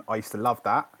gamesmanship one, I used to love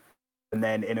that. And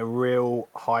then in a real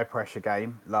high pressure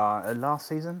game last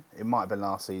season, it might have been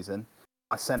last season,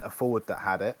 I sent a forward that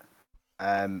had it,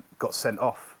 got sent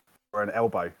off for an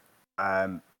elbow.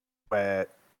 Where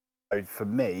for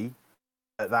me,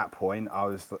 at that point, I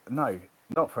was no,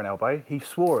 not for an elbow. He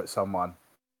swore at someone.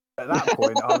 At that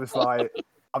point, I was like,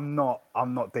 I'm not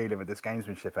dealing with this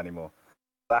gamesmanship anymore.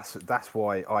 That's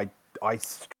why I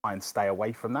try and stay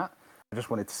away from that. I just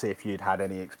wanted to see if you'd had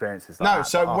any experiences like that. No,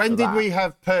 so when did we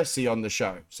have Percy on the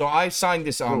show? So I signed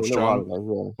this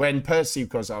Armstrong when Percy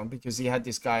was on, because he had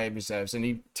this guy in reserves and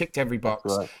he ticked every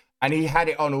box and he had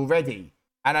it on already.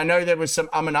 And I know there was some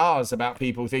and ahs about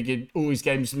people thinking, his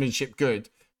gamesmanship good.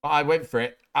 But I went for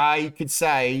it. I could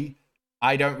say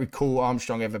I don't recall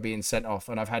Armstrong ever being sent off,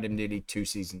 and I've had him nearly 2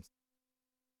 seasons.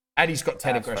 And he's got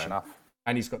 10 aggression.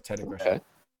 Okay.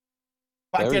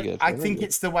 But again, I think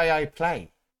it's the way I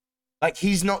play. Like,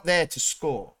 he's not there to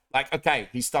score. Like, okay,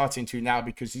 he's starting to now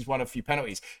because he's won a few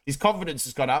penalties. His confidence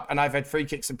has gone up, and I've had free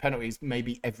kicks and penalties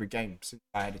maybe every game since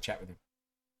I had a chat with him.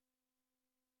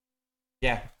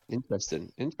 Yeah.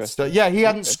 Interesting. So, yeah, he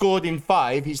hadn't scored in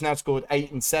 5. He's now scored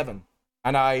 8 and 7.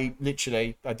 And I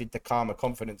did the Karma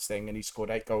confidence thing, and he scored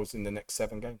 8 goals in the next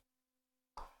 7 games.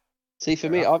 See, for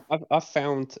me, I've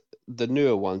found the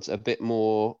newer ones a bit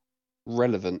more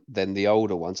relevant than the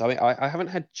older ones. I mean, I haven't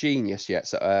had Genius yet,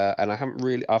 so and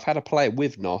I've had a player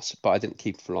with Nos, but I didn't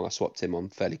keep him for long. I swapped him on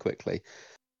fairly quickly.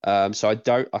 So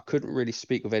I couldn't really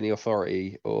speak with any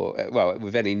authority or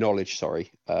with any knowledge,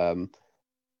 sorry,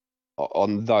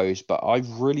 on those. But I've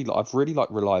really liked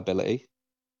reliability.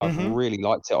 I've really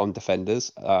liked it on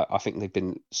defenders. I think they've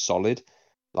been solid.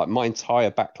 Like my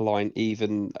entire back line,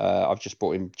 even I've just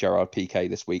brought in Gerard Piqué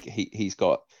this week. He's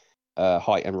got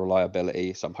height and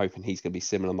reliability, so I'm hoping he's going to be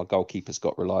similar. My goalkeeper's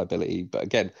got reliability, but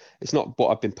again, it's not what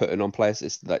I've been putting on players.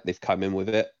 It's like they've come in with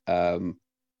it.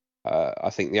 I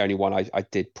think the only one I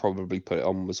did probably put it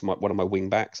on was one of my wing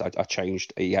backs. I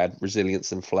changed. He had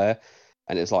resilience and flair,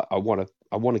 and it's like I want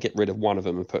to get rid of one of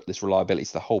them and put this reliability.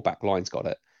 So the whole back line's got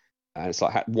it, and it's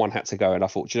like one had to go. And I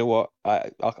thought, do you know what?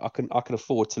 I can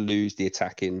afford to lose the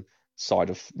attacking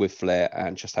side with flair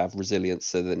and just have resilience.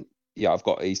 So then, yeah,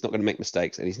 he's not going to make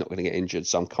mistakes and he's not going to get injured.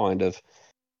 So I'm kind of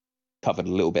covered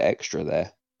a little bit extra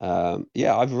there.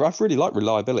 Yeah, I've really liked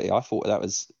reliability. I thought that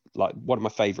was like one of my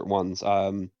favourite ones.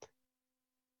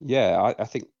 Yeah, I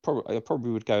think I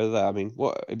probably would go there. I mean,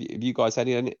 what have you guys had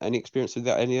any experience with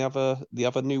that? The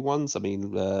other new ones? I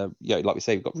mean, yeah, like we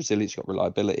say, we've got resilience, you've got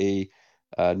reliability,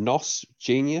 Nos,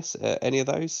 Genius, any of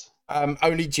those?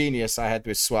 Only Genius I had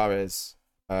with Suarez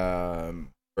for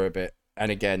a bit,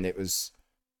 and again it was.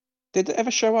 Did it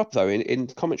ever show up though in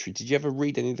commentary? Did you ever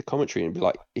read any of the commentary and be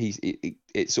like,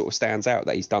 it sort of stands out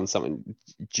that he's done something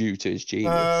due to his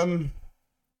genius?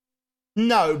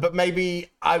 No, but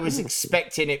maybe I was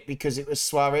expecting it because it was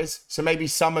Suarez. So maybe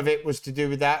some of it was to do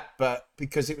with that, but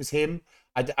because it was him,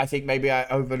 I think maybe I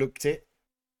overlooked it.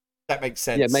 That makes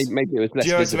sense. Yeah, maybe it was less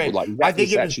visible. I mean? I think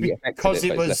it was because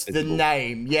it was the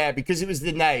name. Yeah, because it was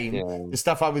the name. Yeah. The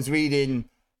stuff I was reading,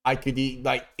 I could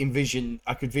vision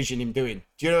him doing.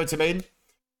 Do you know what I mean?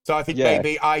 So I think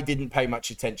maybe I didn't pay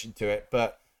much attention to it,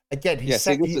 but. Again,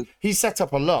 he set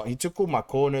up a lot. He took all my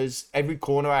corners. Every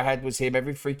corner I had was him.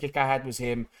 Every free kick I had was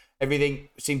him. Everything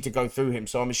seemed to go through him.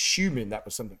 So I'm assuming that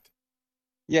was something.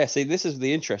 Yeah, see, this is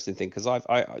the interesting thing because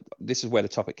this is where the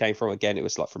topic came from. Again, it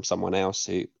was like from someone else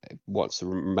who wants to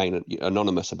remain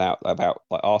anonymous about like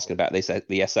asking about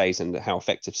the essays and how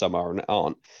effective some are and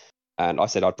aren't. And I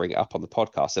said I'd bring it up on the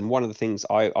podcast. And one of the things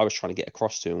I was trying to get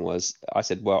across to him was I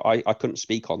said, well, I couldn't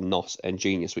speak on Nos and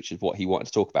Genius, which is what he wanted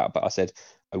to talk about. But I said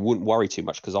I wouldn't worry too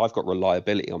much because I've got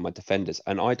reliability on my defenders.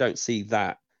 And I don't see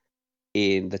that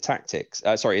in the tactics.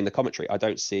 In the commentary. I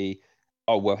don't see,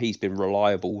 oh, well, he's been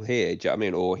reliable here. Do you know what I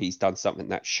mean? Or he's done something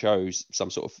that shows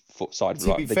some sort of foot side.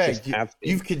 To be fair,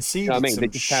 you've conceded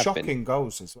some shocking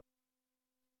goals as well.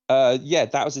 Yeah,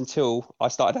 that was until I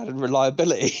started adding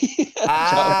reliability.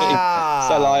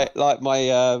 So like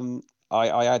my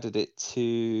I added it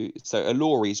to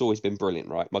Ilori's always been brilliant,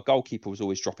 right? My goalkeeper was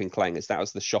always dropping clangers. That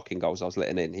was the shocking goals I was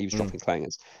letting in. He was dropping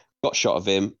clangers. Got shot of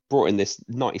him, brought in this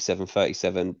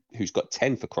 97-37 who's got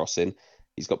 10 for crossing.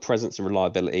 He's got presence and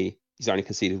reliability. He's only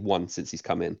conceded 1 since he's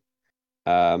come in.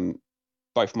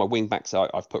 Both my wing backs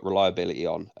I've put reliability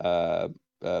on.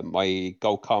 My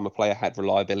goal karma player had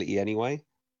reliability anyway.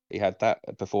 He had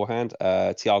that beforehand.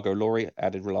 Thiago Ilori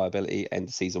added reliability end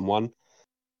of season 1.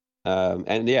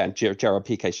 And Gerard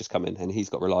Piqué's just come in and he's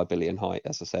got reliability and height,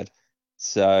 as I said.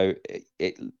 So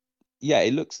it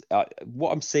looks.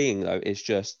 What I'm seeing though is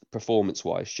just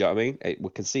performance-wise. Do you know what I mean? We're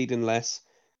conceding less.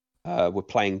 We're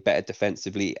playing better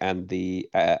defensively, and the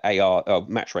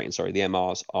match rating, the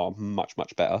MRs are much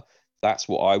better. That's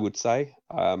what I would say.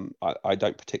 I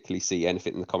don't particularly see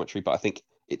anything in the commentary, but I think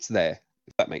it's there.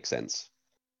 If that makes sense.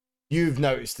 You've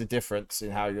noticed the difference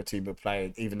in how your team are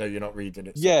playing, even though you're not reading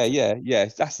it. Yeah.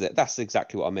 That's it. That's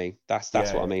exactly what I mean. That's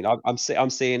what I mean. I'm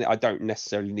seeing it. I don't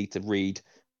necessarily need to read.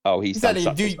 Oh, he's done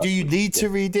do you need to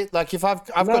read it? Like if I've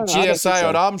got GSI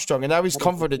on Armstrong and now his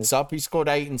confidence up, he scored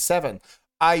 8 and 7.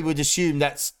 I would assume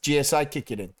that's GSI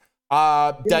kicking in.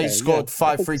 They scored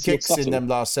 5 free kicks in them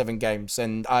last 7 games,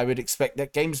 and I would expect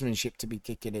that gamesmanship to be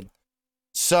kicking in.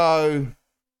 So,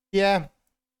 yeah,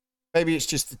 maybe it's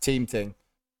just a team thing.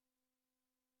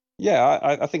 Yeah,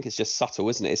 I think it's just subtle,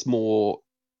 isn't it? It's more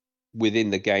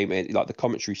within the game. Like the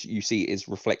commentary you see is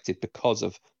reflected because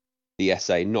of the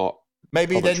essay, not...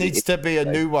 Maybe there needs to be a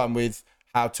new one with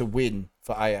how to win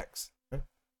for Ajax.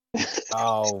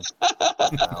 Oh.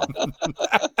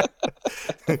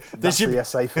 That's the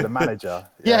essay for the manager.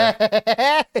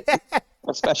 Yeah.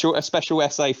 A special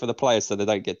essay for the players so they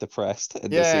don't get depressed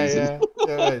in the season.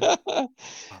 Yeah.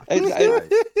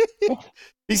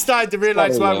 He's starting to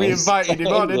realise why we invited him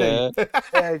on, isn't he?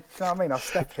 Yeah, you know what I mean? I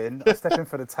step in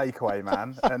for the takeaway,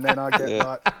 man, and then I get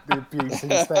like the abuse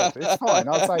instead. It's fine,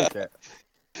 I'll take it.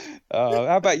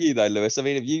 How about you though, Lewis? I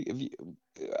mean,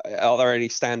 are there any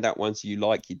standout ones you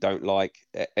like, you don't like,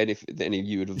 and if any of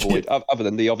you would avoid, other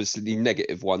than the obviously the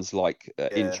negative ones like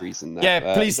injuries and that?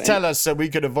 Yeah, please tell us so we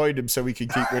can avoid them, so we can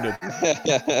keep winning.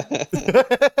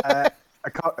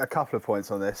 A couple of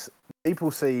points on this. People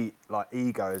see like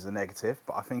ego as a negative,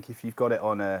 but I think if you've got it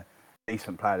on a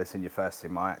decent player that's in your first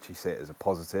team, I actually see it as a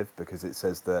positive because it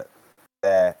says that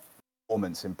their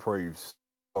performance improves as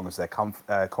long as they're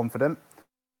confident.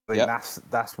 I think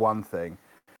that's one thing.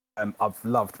 I've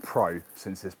loved Pro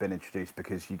since it's been introduced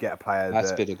because you get a player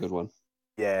that's been a good one.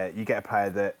 Yeah, you get a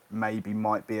player that maybe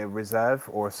might be a reserve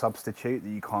or a substitute that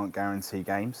you can't guarantee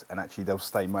games, and actually they'll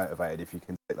stay motivated if you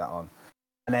can stick that on.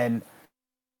 And then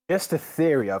just a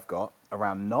theory I've got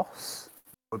around NOS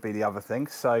would be the other thing.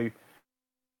 So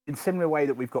in similar way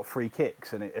that we've got free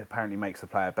kicks and it apparently makes the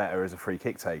player better as a free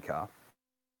kick taker,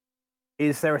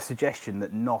 is there a suggestion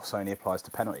that NOS only applies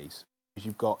to penalties? Because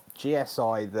you've got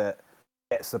GSI that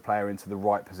gets the player into the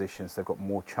right position so they've got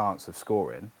more chance of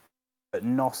scoring, but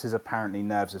NOS is apparently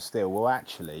nerves of steel. Well,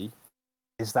 actually,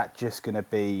 is that just going to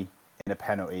be in a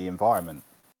penalty environment?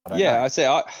 I say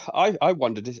I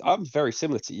wondered. I'm very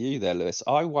similar to you there, Lewis.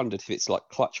 I wondered if it's like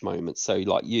clutch moments. So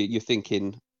like you're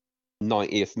thinking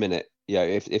 90th minute.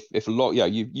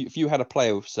 If you had a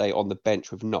player say on the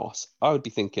bench with NOS, I would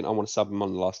be thinking I want to sub him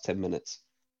on the last 10 minutes.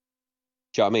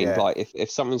 Do you know what I mean? Yeah. Like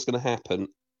if something's going to happen,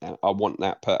 I want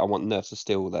I want nerves of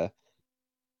steel there.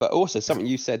 But also something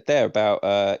you said there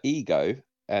about ego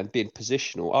and being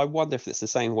positional. I wonder if it's the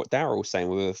same what Darryl was saying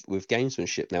with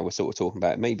gamesmanship. Now we're sort of talking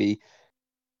about maybe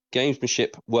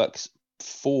gamesmanship works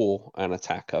for an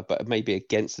attacker, but maybe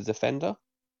against a defender.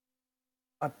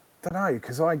 I don't know,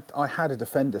 because I had a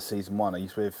defender season 1.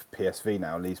 He's with PSV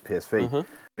now, Leeds PSV.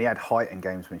 Mm-hmm. He had height and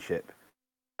gamesmanship,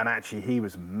 and actually he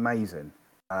was amazing.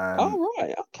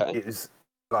 Right, okay. It was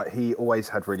like he always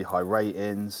had really high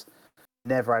ratings,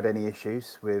 never had any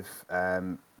issues with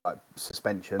like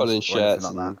suspensions pulling shirts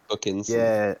like and bookings.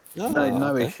 Yeah,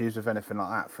 no issues with anything like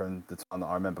that from the time that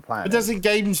I remember playing. But doesn't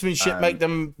gamesmanship make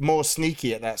them more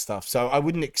sneaky at that stuff? So I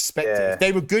wouldn't expect it. If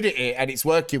they were good at it and it's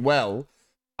working well,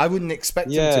 I wouldn't expect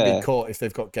them to be caught if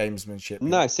they've got gamesmanship.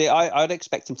 No, see, I'd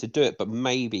expect them to do it, but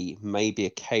maybe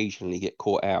occasionally get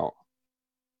caught out.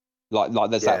 Like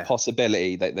there's that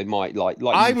possibility that they might like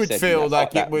I would feel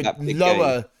like it would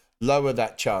lower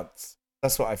that chance.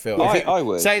 That's what I feel. I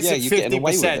would. Say it's at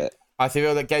 50%. I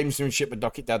feel that gamesmanship would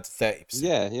knock it down to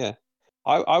 30%. Yeah.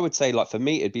 I would say, like, for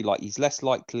me, it'd be like he's less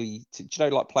likely to,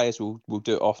 like players will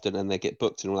do it often and they get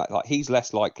booked and all that. Like, he's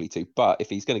less likely to, but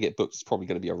if he's going to get booked, it's probably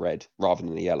going to be a red rather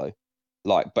than a yellow.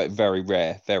 Like, but very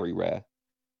rare. But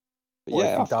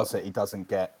if he does it, he doesn't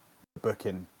get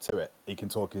booking to it. He can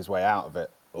talk his way out of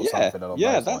it. Or something along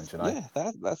those lines, you know?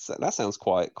 Yeah, that sounds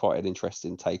quite an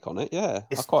interesting take on it. Yeah,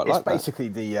 I quite like that. It's basically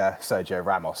the Sergio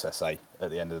Ramos essay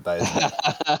at the end of the day,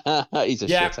 isn't it? He's a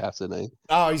shit house, isn't he?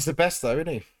 Oh, he's the best though, isn't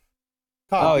he?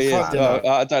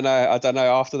 I don't know.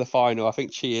 After the final, I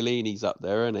think Chiellini's up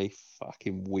there, isn't he?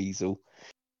 Fucking weasel.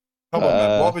 Come on,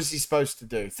 man. What was he supposed to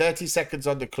do? 30 seconds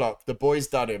on the clock. The boy's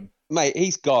done him. Mate,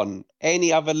 he's gone.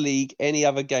 Any other league, any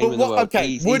other game in the world.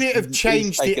 Okay, would it have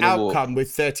changed the outcome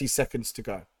with 30 seconds to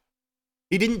go?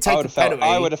 He didn't take a penalty.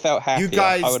 I would have felt happier. You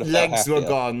guys' legs were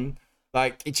gone.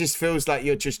 Like, it just feels like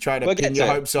you're just trying to pin your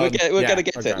hopes on. We're going to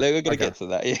get to it. We're going to get to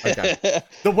that. Yeah. Okay.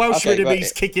 The Welshman in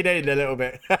me's kicking in a little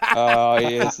bit. Oh,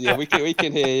 yes. Yeah, we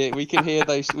can hear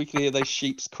those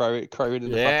sheeps crowing in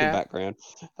the fucking background.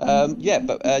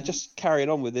 But just carrying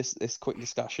on with this quick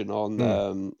discussion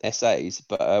on SAs.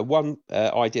 But one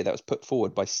idea that was put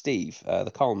forward by Steve,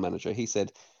 the Colne manager, he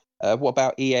said, what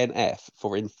about ENF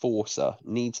for enforcer?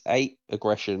 Needs 8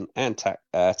 aggression and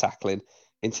tackling.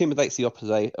 Intimidates the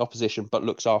opposition, but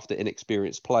looks after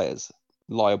inexperienced players.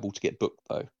 Liable to get booked,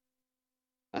 though.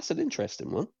 That's an interesting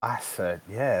one. That's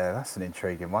an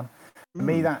intriguing one. For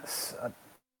me, that's... I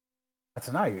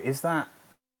don't know. Is that...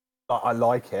 I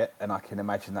like it, and I can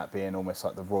imagine that being almost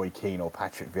like the Roy Keane or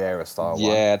Patrick Vieira style one.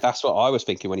 Yeah, that's what I was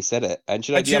thinking when he said it. And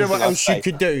do you know what else you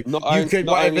could do?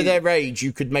 Whatever their age,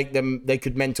 you could make them... They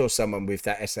could mentor someone with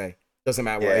that essay. Doesn't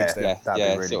matter what age they're.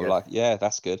 That'd be really good.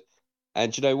 That's good.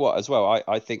 And do you know what, as well,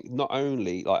 I think not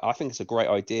only, I think it's a great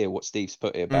idea what Steve's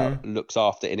put here about looks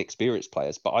after inexperienced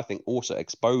players, but I think also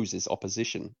exposes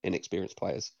opposition inexperienced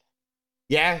players.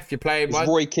 Yeah, if you're playing one.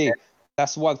 Roy Keane.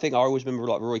 That's one thing I always remember,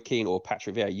 like Roy Keane or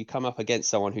Patrick Vieira. You come up against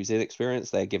someone who's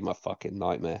inexperienced, they give them a fucking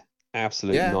nightmare.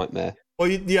 Absolute nightmare. Well,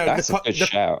 that's a good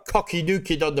shout. Cocky new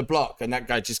kid on the block, and that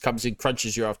guy just comes in,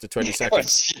 crunches you after 20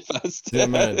 seconds. Yeah,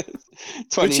 man.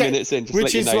 20 minutes in,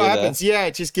 which is what happens.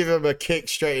 Yeah, just give him a kick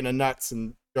straight in the nuts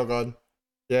and jog on.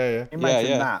 Yeah.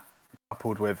 Imagine that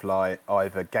coupled with like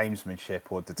either gamesmanship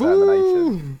or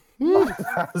determination.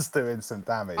 That's doing some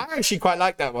damage. I actually quite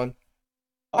like that one.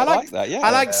 I like that. Yeah,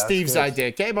 I like Steve's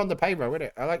idea. Get him on the payroll,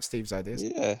 wouldn't it? I like Steve's ideas.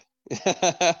 Yeah,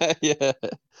 yeah.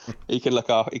 He can look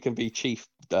up. He can be chief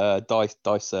dice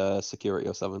security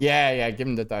or something. Yeah. Give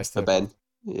him the dice for Ben.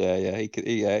 Yeah. He could.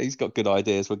 Yeah, he's got good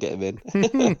ideas. We'll get him in.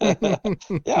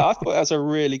 Yeah, I thought that was a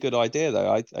really good idea,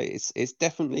 though. It's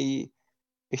definitely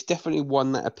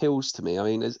one that appeals to me. I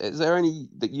mean, is there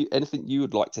anything you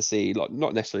would like to see? Like,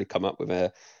 not necessarily come up with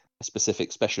a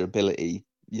specific special ability,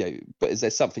 but is there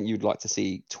something you'd like to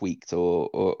see tweaked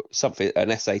or something,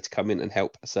 an SA to come in and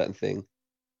help a certain thing?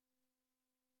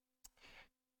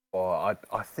 Well,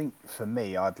 I think for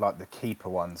me, I'd like the keeper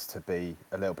ones to be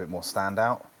a little bit more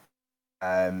standout.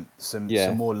 Some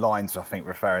more lines, I think,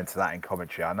 referring to that in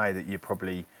commentary. I know that you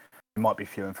might be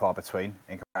few and far between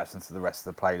in comparison to the rest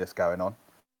of the playlist going on.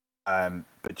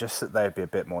 But just that they'd be a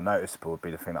bit more noticeable would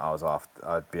be the thing that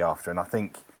I'd be after. And I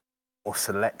think, or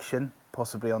selection,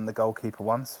 possibly on the goalkeeper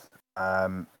ones. I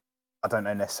don't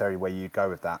know necessarily where you go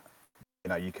with that.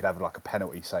 You could have like a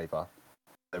penalty saver.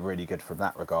 They're really good from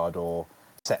that regard, or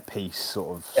set piece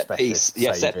sort of specialist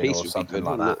saving or something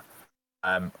like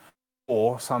that.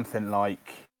 Or something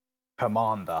like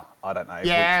Commander. I don't know.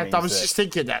 Yeah, I was just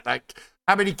thinking that. Like,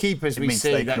 how many keepers we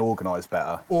see they can organise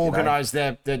better? Organise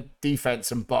their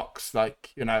defence and box. Like,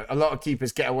 a lot of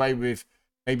keepers get away with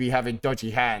maybe having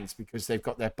dodgy hands because they've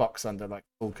got their box under like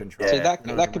full control. So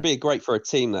that could be great for a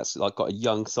team that's like got a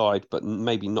young side, but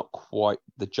maybe not quite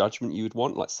the judgment you would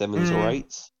want, like 7s or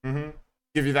 8s. Mm-hmm.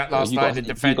 Give you that last line of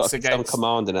defence against some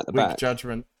commanding at the back.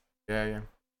 Judgment. Yeah.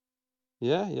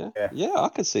 I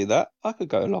could see that. I could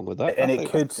go along with that. And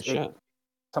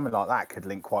something like that could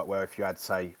link quite well if you had,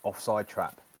 say, offside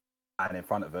trap and in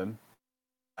front of them,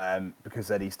 because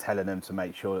then he's telling them to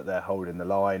make sure that they're holding the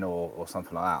line or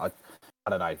something like that.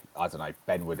 I don't know.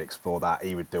 Ben would explore that.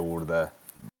 He would do all of the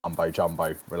mumbo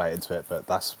jumbo related to it, but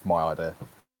that's my idea.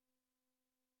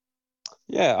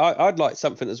 Yeah, I'd like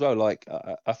something as well. Like,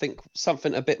 I think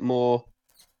something a bit more.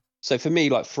 So for me,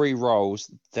 like free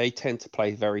rolls, they tend to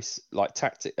play very like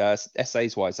tactic.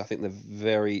 SAs wise, I think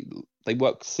they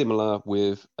work similar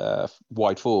with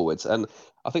wide forwards, and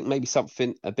I think maybe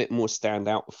something a bit more stand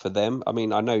out for them. I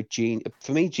mean, I know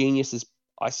for me, Genius is.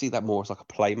 I see that more as like a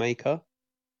playmaker.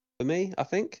 For me, I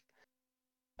think.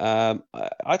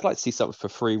 I'd like to see something for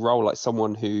free roll, like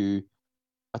someone who,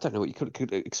 I don't know, what you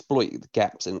could exploit the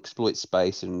gaps and exploit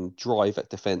space and drive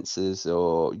at defenses,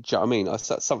 or do you know what I mean?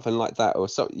 Something like that, or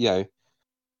something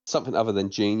other than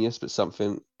Genius, but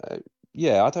something. I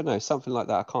don't know, something like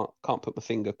that. I can't put my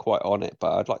finger quite on it,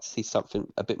 but I'd like to see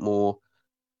something a bit more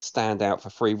stand out for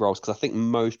free rolls, because I think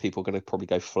most people are going to probably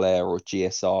go Flair or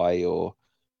GSI or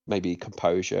maybe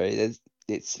Composure.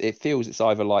 It feels it's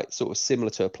either like sort of similar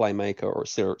to a playmaker or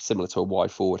similar to a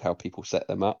wide forward, how people set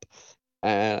them up.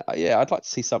 And I'd like to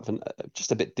see something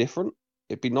just a bit different.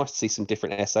 It'd be nice to see some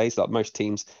different SAs. Like most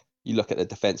teams, you look at the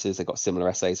defenses, they've got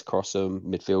similar SAs across them,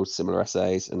 midfield similar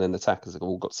SAs, and then the attackers have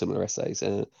all got similar SAs.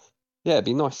 And it'd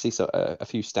be nice to see a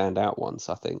few standout ones,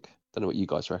 I think. Don't know what you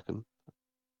guys reckon.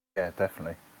 Yeah,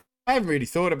 definitely. I haven't really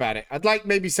thought about it. I'd like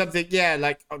maybe something,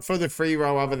 like for the free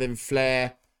roll other than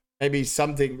Flair. Maybe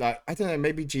something like, I don't know,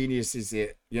 maybe Genius is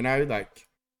it, like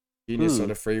Genius on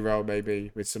a free roll,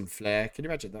 maybe with some Flair. Can you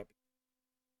imagine that?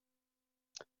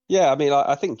 Yeah, I mean,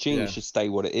 I think Genius should stay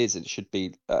what it is. It should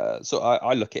be, so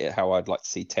I look at it how I'd like to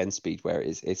see 10 speed, where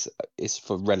it's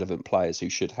for relevant players who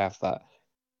should have that.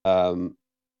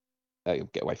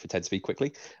 Get away from 10 speed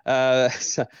quickly.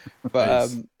 But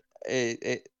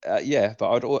I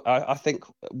think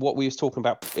what we was talking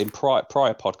about in prior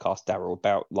podcast, Daryl,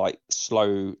 about like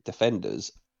slow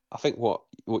defenders. I think what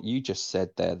you just said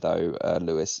there, though,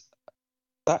 Lewis,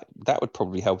 that would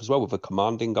probably help as well with a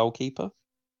commanding goalkeeper.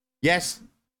 Yes.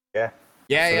 Yeah.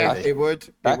 Yeah, it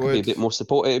would. That could be a bit more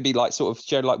support. It'd be like sort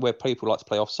of like where people like to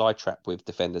play offside trap with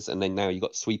defenders, and then now you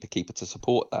got sweeper keeper to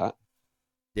support that.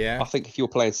 Yeah. I think if you're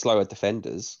playing slower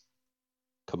defenders,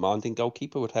 commanding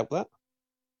goalkeeper would help that.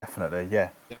 Definitely,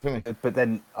 yeah. Definitely. But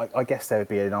then I guess there would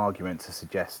be an argument to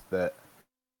suggest that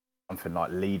something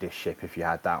like leadership, if you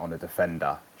had that on a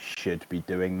defender, should be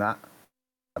doing that.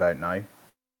 I don't know.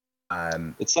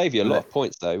 It'd save you a lot of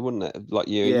points, though, wouldn't it? Like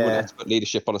you wouldn't have to put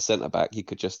leadership on a centre back. You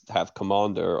could just have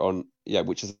commander on,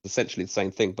 which is essentially the same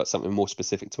thing, but something more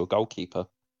specific to a goalkeeper.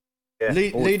 Yeah.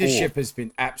 Leadership has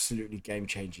been absolutely game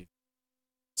changing.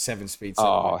 7 speed.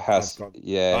 Oh, it has.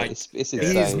 It's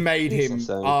insane. He's made him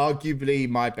arguably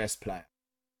my best player.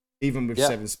 Even with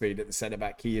 7 speed at the centre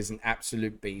back, he is an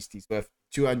absolute beast. He's worth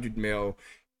 200 mil.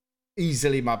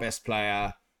 Easily my best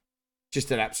player. Just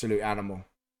an absolute animal.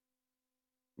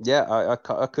 Yeah, I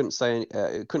couldn't say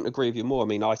couldn't agree with you more. I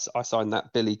mean, I signed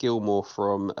that Billy Gilmore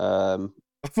from.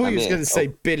 I thought you was going to say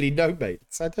Billy No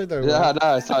Mates. I don't know. Yeah,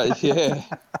 no, it's like, yeah,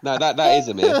 no, that is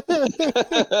Amir.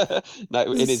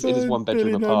 No, in his one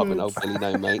bedroom apartment, old Billy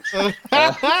No Mates.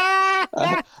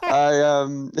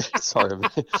 Sorry,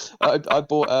 I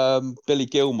bought Billy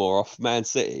Gilmore off Man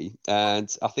City,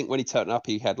 and I think when he turned up,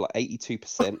 he had like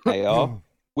 82% AR,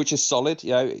 which is solid,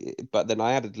 you know. But then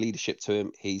I added leadership to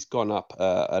him. He's gone up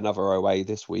another OA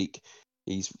this week.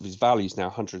 His value's now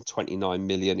 129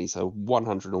 million. He's a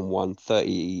 101,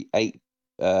 38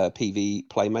 PV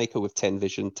playmaker with 10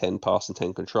 vision, 10 pass, and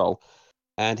 10 control.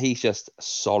 And he's just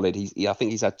solid. I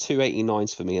think he's had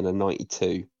 289s for me and a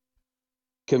 92.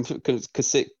 Considering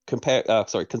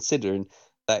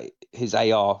that his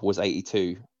AR was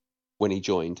 82 when he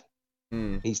joined,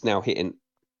 he's now hitting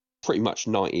pretty much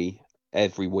 90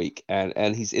 every week,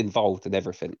 and he's involved in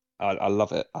everything. I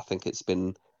love it. I think it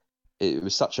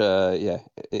was such a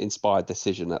inspired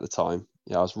decision at the time.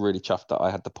 Yeah, I was really chuffed that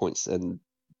I had the points and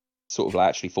sort of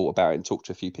actually thought about it and talked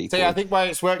to a few people. See, I think why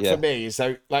it's worked for me is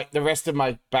so like the rest of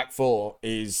my back four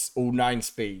is all 9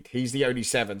 speed. He's the only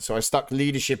 7, so I stuck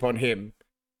leadership on him,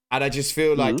 and I just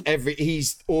feel like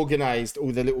he's organised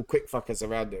all the little quick fuckers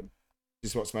around him.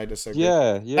 Is what's made us so good.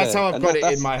 Yeah. That's how I've got it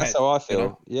in my head. That's how I feel. You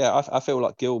know? Yeah, I feel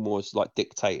like Gilmore's like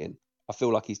dictating. I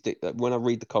feel like when I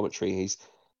read the commentary, he's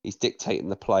dictating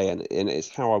the play, and it's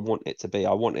how I want it to be.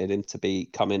 I wanted him to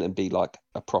come in and be like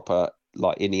a proper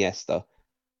like Iniesta.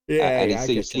 Yeah, and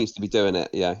he seems to be doing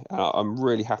it. Yeah, I'm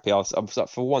really happy. I'm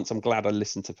for once, I'm glad I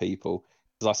listened to people,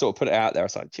 because I sort of put it out there. I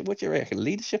was like, what do you reckon?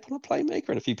 Leadership on a playmaker?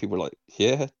 And a few people were like,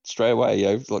 yeah, straight away. You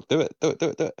know, like do it.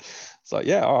 It's like,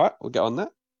 yeah, all right, we'll get on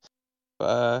that.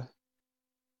 But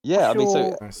yeah,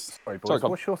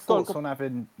 what's your thoughts on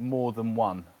having more than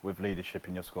one with leadership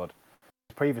in your squad?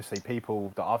 Previously,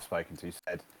 people that I've spoken to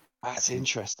said that's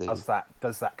interesting. Does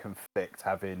that conflict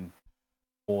having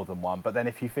more than one? But then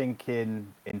if you think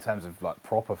in terms of like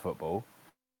proper football,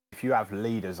 if you have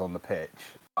leaders on the pitch,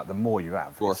 like the more you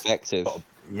have, more effective.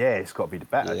 It's got to be the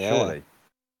better, surely.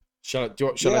 Shall I do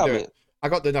it? I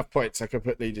got enough points. I could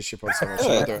put leadership on someone.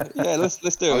 Shall I do it? Yeah, let's do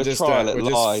it. We'll just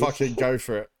fucking go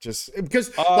for it. Just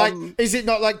because, like, is it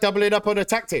not like doubling up on a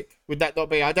tactic? Would that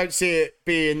not be? I don't see it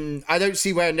being. I don't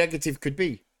see where a negative could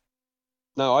be.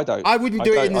 No, I don't. I wouldn't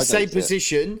do it in the same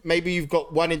position. Maybe you've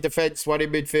got one in defence, one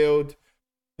in midfield.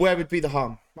 Where would be the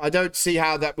harm? I don't see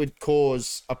how that would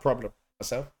cause a problem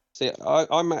myself. See,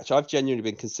 I've genuinely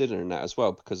been considering that as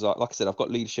well, because like I said, I've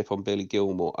got leadership on Billy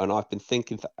Gilmore, and I've been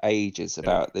thinking for ages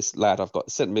about this lad. I've got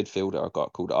the centre midfielder I've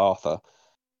got called Arthur.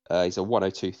 He's a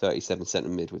 102, 37 centre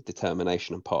mid with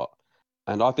determination and pot.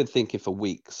 And I've been thinking for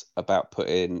weeks about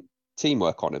putting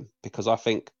teamwork on him, because I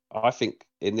think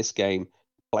in this game,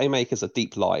 playmakers are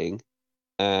deep lying.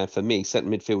 And for me, centre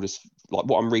midfielders, like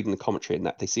what I'm reading the commentary in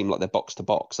that, they seem like they're box to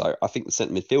box. So I think the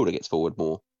centre midfielder gets forward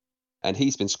more. And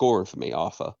he's been scoring for me,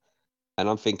 Arthur. And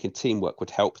I'm thinking teamwork would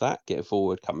help that, getting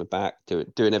forward, coming back,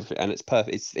 doing everything. And it's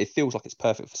perfect. It feels like it's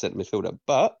perfect for centre midfielder.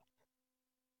 But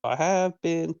I have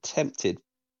been tempted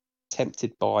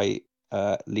by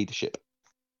leadership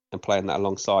and playing that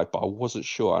alongside. But I wasn't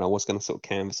sure. And I was going to sort of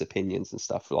canvass opinions and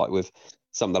stuff, like with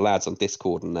some of the lads on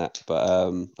Discord and that. But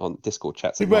on Discord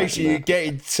chats. So basically, you're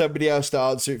getting somebody else to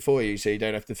answer it for you, so you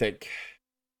don't have to think.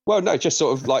 Well, no, just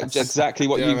sort of like exactly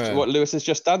what what Lewis has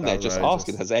just done there. Just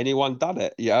asking, has anyone done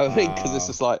it? You know what I mean? Because it's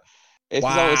just like, if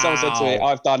someone said to me,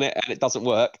 I've done it and it doesn't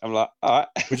work, I'm like, all right.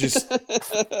 Which is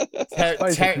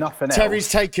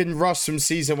Terry's taken Ross from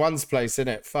season 1's place, isn't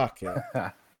it? Fuck yeah.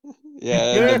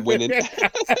 Yeah, and then winning.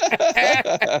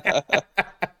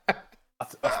 I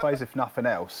suppose if nothing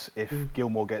else, if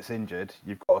Gilmore gets injured,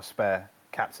 you've got a spare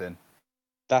captain.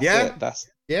 That's it.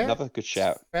 That's another good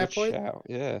shout. Fair point.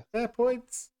 Yeah. Fair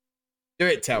points. Do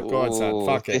it, Tel. Go on, son.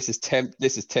 Fuck it.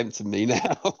 This is tempting me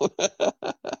now.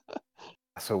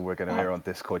 That's all we're going to hear on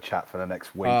Discord chat for the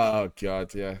next week. Oh,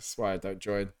 God, yeah. That's why I don't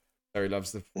join. Terry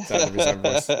loves the sound of his own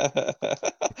voice.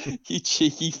 You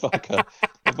cheeky fucker.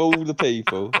 Of all the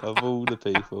people.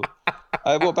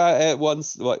 What about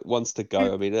ones to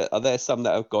go? I mean, are there some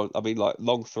that have gone? I mean, like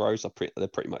long throws they're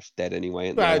pretty much dead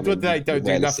anyway. They don't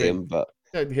do nothing. But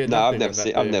no, I've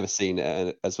never seen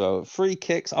it as well. Free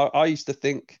kicks. I used to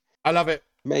think. I love it.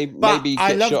 Maybe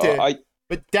I loved it.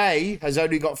 But Day has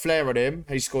only got flair on him.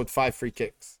 He scored 5 free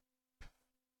kicks.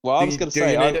 Well, I was going to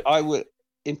say I would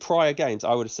in prior games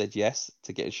I would have said yes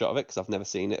to getting shot of it, because I've never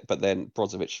seen it. But then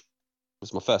Brozovic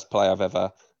was my first player I've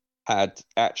ever had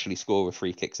actually score with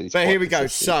free kicks. But here we go.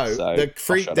 So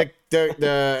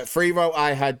the free roll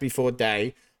I had before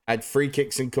Day had free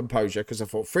kicks and composure, because I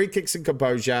thought free kicks and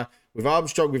composure with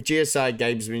Armstrong, with GSI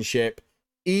gamesmanship,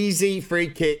 easy free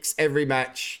kicks every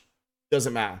match,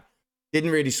 doesn't matter.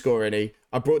 Didn't really score any.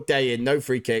 I brought Day in, no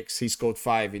free kicks. He scored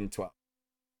 5 in 12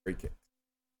 free kicks.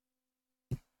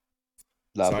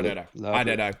 So I don't know. I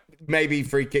don't know. Maybe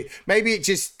free kick. Maybe it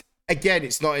just, again,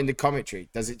 it's not in the commentary.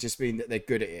 Does it just mean that they're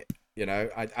good at it? You know,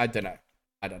 I don't know.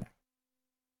 I don't know.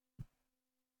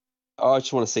 I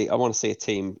just want to see. I want to see a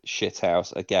team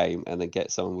shithouse a game and then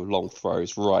get someone with long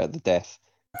throws right at the death.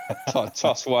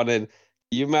 Toss one in.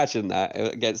 You imagine that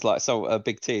against like a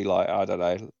big T, like I don't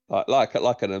know,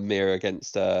 like an Amir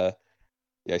against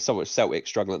someone Celtic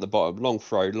struggling at the bottom. Long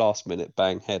throw, last minute,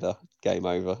 bang, header, game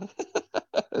over.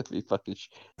 It'd be fucking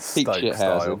peak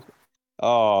shithousing.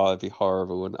 Oh, it'd be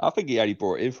horrible. And I think he only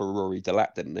brought it in for Rory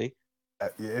Delap, didn't he?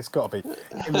 Yeah, it's got to be.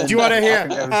 Do you want to hear?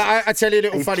 I tell you a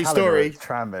little funny story.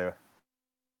 Tranmere.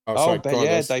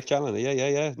 Dave Challoner.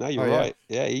 Yeah. No, you're right.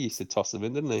 Yeah, he used to toss them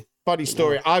in, didn't he? Funny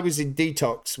story. I was in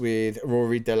detox with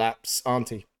Rory Delap's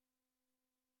auntie.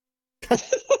 So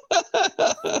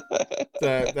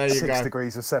there you 6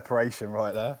 degrees of separation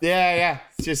right there. Yeah.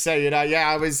 Just so you know. Yeah,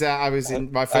 I was in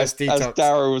my first detox. As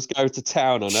Daryl was going to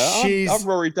town on her. I'm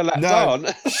Rory Delap's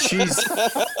aunt.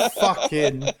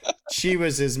 She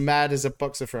was as mad as a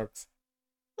box of frogs.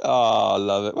 Oh, I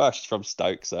love it. Well, she's from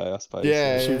Stoke, so I suppose.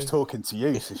 Yeah, she was talking to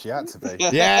you, so she had to be.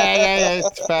 Yeah.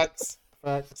 Facts.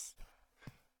 All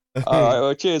right,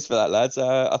 well, cheers for that, lads.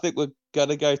 I think we're going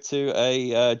to go to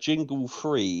a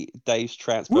jingle-free Dave's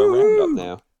Transfer Roundup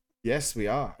now. Yes, we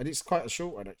are. And it's quite a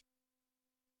short one, actually.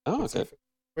 Oh, okay.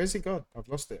 Where's it gone? I've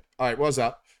lost it. All right, what's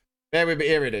up? Bear with me.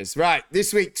 Here it is. Right,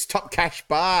 this week's top cash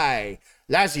buy.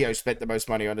 Lazio spent the most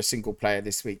money on a single player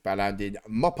this week by landing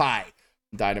Mopai,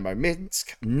 Dynamo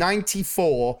Minsk,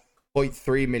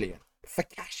 94.3 million for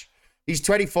cash. He's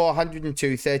 24,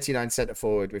 102, 39 centre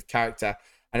forward with character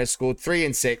and has scored 3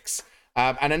 and 6.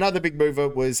 And another big mover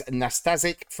was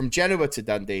Nastasic from Genoa to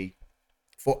Dundee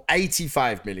for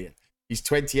 85 million. He's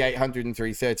 28,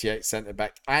 103, 38 centre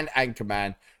back and anchor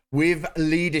man with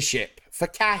leadership for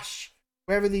cash.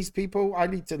 Where are these people? I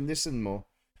need to listen more.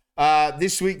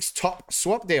 This week's top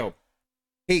swap deal.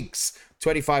 Higgs,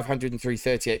 25, 103,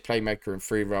 38 playmaker and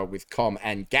free roll with Com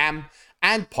and Gam.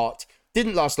 And Pot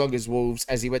didn't last long as Wolves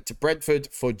as he went to Brentford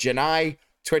for Janai,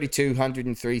 22,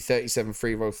 103, 37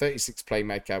 free roll, 36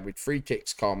 playmaker with free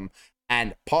kicks, Com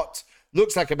and Pot.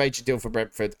 Looks like a major deal for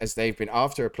Brentford as they've been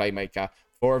after a playmaker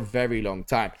for a very long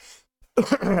time.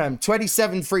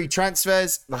 27 free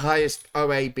transfers, the highest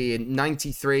OA being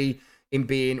 93 in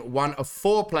being one of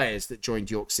 4 players that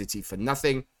joined York City for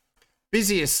nothing.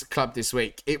 Busiest club this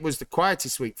week. It was the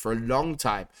quietest week for a long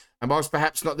time. And whilst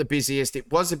perhaps not the busiest,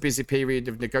 it was a busy period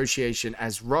of negotiation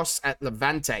as Ross at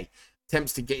Levante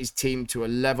attempts to get his team to a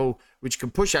level which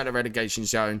can push out the relegation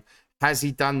zone. Has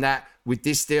he done that with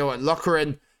this deal at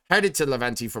Lokeren? Headed to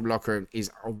Levante from Lokeren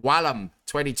is Wallam,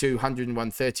 22,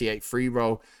 101, 38 free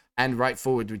roll and right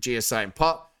forward with GSI and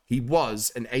Pot. He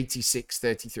was an 86,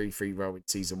 33 free roll in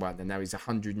season 1 and now he's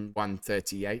 101,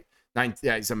 38.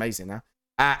 Yeah, it's amazing now.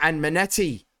 And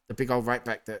Manetti, the big old right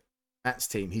back that Matt's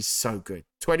team, he's so good.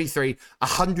 23,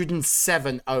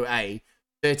 107 OA,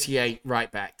 38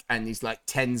 right back, and he's like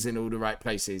 10s in all the right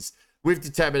places. With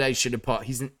determination and Pot,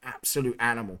 he's an absolute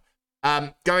animal.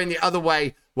 Going the other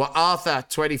way, Arthur,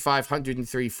 25,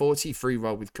 103, 40 free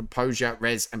roll with composure,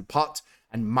 Rez and Pot,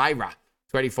 and Myra,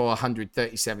 24,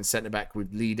 137 centre back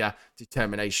with leader,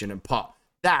 determination and Pot.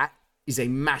 That is a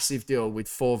massive deal with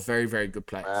 4 very, very good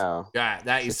players. Wow. Yeah,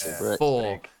 that is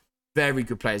 4 very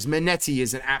good players. Manetti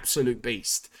is an absolute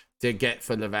beast to get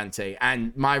for Levante.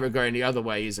 And Myra going the other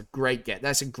way is a great get.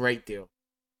 That's a great deal.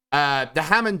 The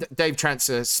Hammond Dave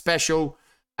transfer special.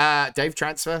 Dave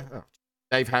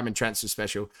Hammond transfer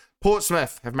special.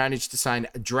 Portsmouth have managed to sign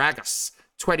Dragos,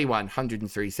 21,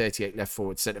 103, 38 left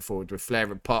forward, centre forward with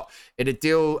Flair and Pot. In a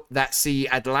deal that see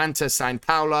Atlanta sign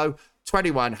Paulo,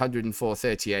 21, 104,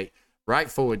 38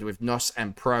 right forward with Nos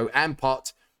and Pro and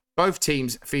Pot. Both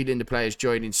teams feeling the players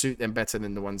joining suit them better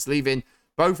than the ones leaving.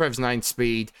 Both have 9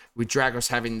 speed, with Dragos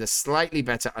having the slightly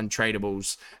better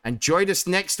untradables. And join us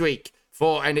next week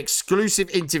for an exclusive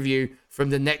interview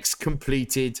from the next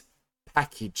completed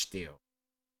package deal.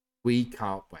 We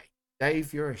can't wait.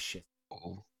 Dave, you're a shit.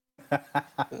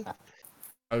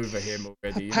 Over him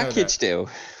already. You package deal?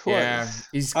 What? Yeah.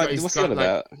 He's got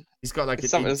like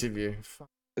an interview.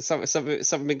 Has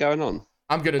something been going on?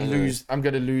 I'm gonna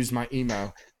lose my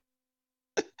email.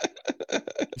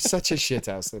 Such a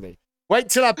shithouse, isn't he? Wait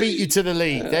till I beat you to the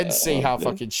league, then see how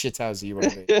fucking shithousey you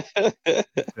want to be.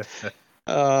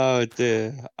 Oh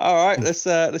dear. All right,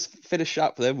 let's finish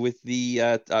up then with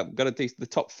the I'm gonna do the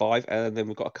top 5, and then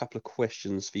we've got a couple of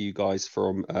questions for you guys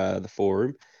from the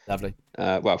forum. Lovely.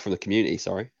 Well, from the community,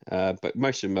 sorry. But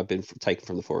most of them have been taken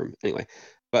from the forum anyway.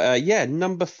 But yeah,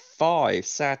 number 5,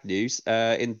 sad news.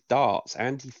 In darts,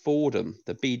 Andy Fordham,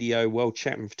 the BDO World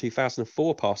Champion for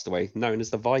 2004, passed away, known as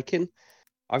the Viking.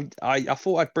 I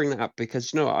thought I'd bring that up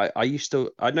because I used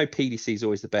to, I know PDC is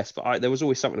always the best, but there was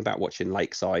always something about watching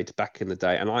Lakeside back in the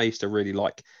day, and I used to really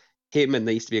like him, and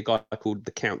there used to be a guy called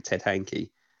the Count Ted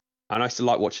Hankey, and I used to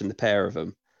like watching the pair of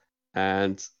them,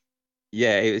 and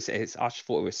yeah, it's I just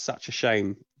thought it was such a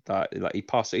shame that like he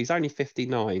passed. He's only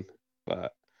 59,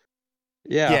 but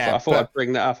yeah, I thought I'd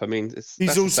bring that up. I mean,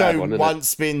 he's also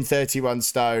once been 31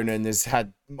 stone and has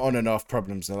had on and off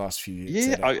problems the last few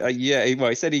years. Yeah, well,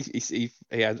 he said he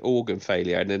had organ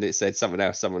failure, and then it said something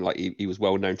else, something like he was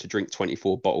well known to drink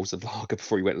 24 bottles of lager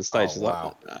before he went on stage. Oh,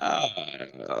 wow.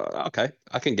 Okay,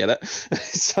 I can get it.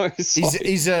 So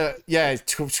he's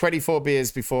 24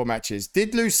 beers before matches.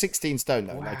 Did lose 16 stone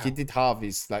though. Wow. Like he did halve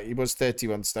his, like he was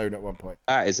 31 stone at one point.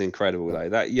 That is incredible though.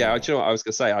 Do you know what I was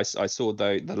gonna say? I saw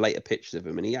the later pictures of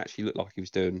him, and he actually looked like he was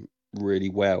doing really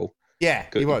well. Yeah,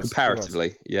 he was comparatively.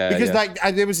 He was. Yeah,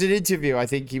 because there was an interview. I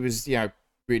think he was,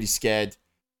 really scared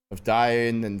of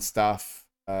dying and stuff.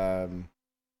 And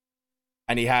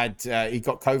he got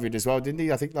COVID as well, didn't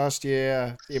he? I think last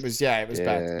year it was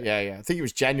bad. Yeah. I think it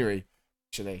was January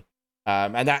actually.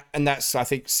 And that's I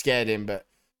think scared him. But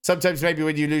sometimes maybe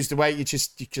when you lose the weight, you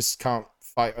just can't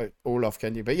fight it all off,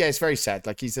 can you? But yeah, it's very sad.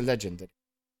 Like he's a legend.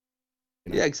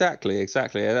 Yeah, exactly.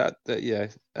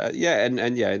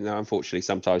 Unfortunately,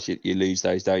 sometimes you lose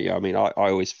those, don't you? I mean, I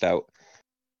always felt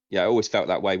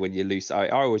that way when you lose. I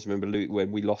always remember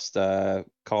when we lost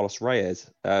Carlos Reyes.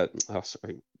 What's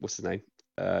his name?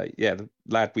 The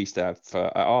lad we used to have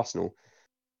at Arsenal,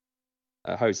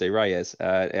 Jose Reyes.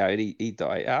 And he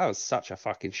died. That was such a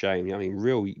fucking shame. I mean,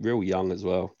 real young as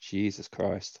well. Jesus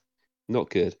Christ,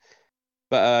 not good.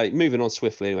 But moving on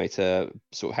swiftly anyway to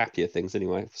sort of happier things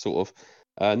anyway, sort of.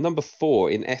 Number 4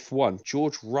 in F1,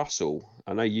 George Russell.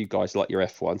 I know you guys like your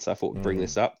F1, so I thought we'd bring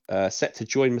this up. Set to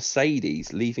join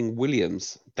Mercedes, leaving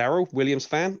Williams. Darryl, Williams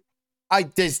fan?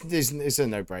 It's a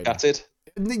no-brainer. Gutted?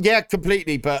 Yeah,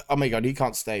 completely. But oh my god, he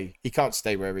can't stay. He can't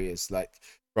stay where he is. Like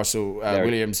Russell,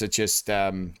 Williams are just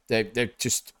they're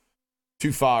just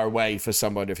too far away for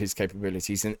someone of his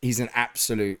capabilities, and he's an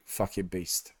absolute fucking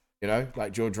beast.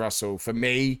 Like George Russell, for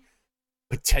me,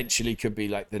 potentially could be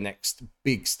like the next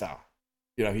big star.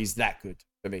 He's that good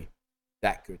for me.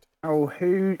 That good. Oh,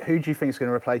 who do you think is going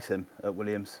to replace him at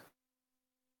Williams?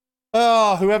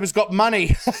 Oh, whoever's got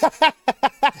money.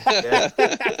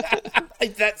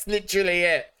 That's literally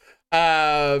it.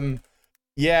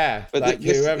 Yeah, but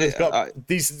whoever's got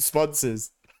decent sponsors.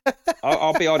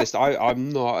 I'll be honest.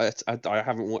 I'm not. I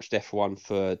haven't watched F1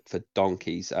 for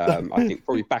donkeys. I think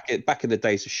probably back in the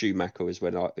days of Schumacher is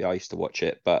when I used to watch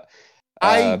it. But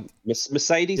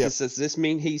Mercedes, does this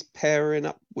mean he's pairing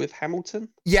up with Hamilton?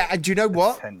 Yeah, and do you know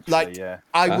what? Like,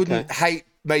 I wouldn't hate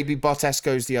maybe Bottas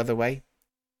goes the other way.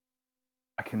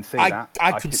 I can see that.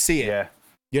 I could see it.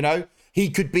 Yeah. He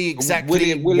could be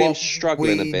exactly Williams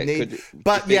struggling a bit. Do you think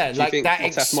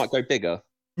Bottas might go bigger?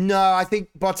 No, I think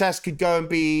Bottas could go and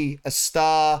be a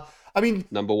star. I mean,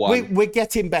 number 1. We're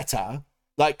getting better.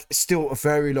 Like, still a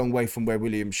very long way from where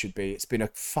Williams should be. It's been a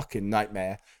fucking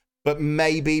nightmare. But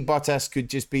maybe Bottas could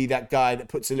just be that guy that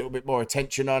puts a little bit more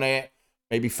attention on it.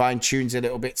 Maybe fine-tunes a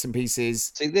little bits and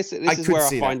pieces. See, this is where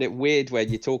I find it weird when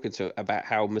you're talking about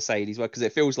how Mercedes work, because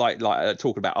it feels like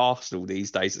talking about Arsenal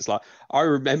these days. It's like, I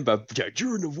remember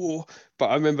during the war,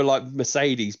 but I remember like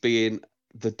Mercedes being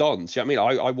the Dons. You know what I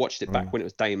mean? I watched it back when it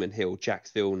was Damon Hill, Jacques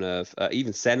Villeneuve,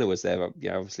 even Senna was there,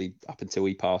 obviously up until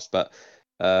he passed. But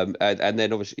and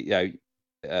then obviously,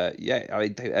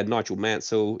 Nigel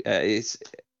Mansell. It's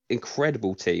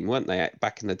incredible team, weren't they,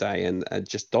 back in the day, and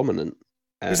just dominant.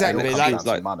 Exactly,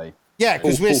 like money. Yeah,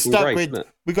 because we're stuck with.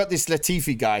 We got this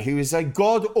Latifi guy who is a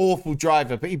god awful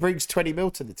driver, but he brings 20 mil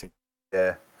to the team.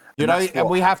 Yeah, and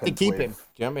we have to keep him. Do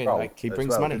you know what I mean? Like he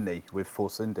brings money. Didn't he, with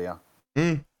Force India.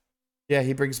 Yeah,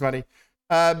 he brings money.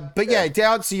 But to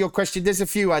answer your question, there's a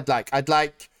few I'd like. I'd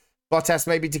like Bottas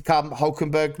maybe to come.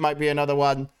 Hulkenberg might be another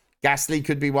one. Gasly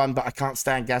could be one, but I can't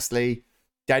stand Gasly.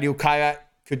 Daniel Kvyat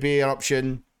could be an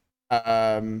option.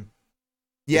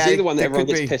 Is he the one that everyone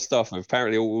gets pissed off of?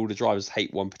 Apparently, all the drivers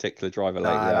hate one particular driver.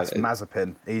 That's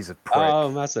Mazepin. He's a prick. Oh,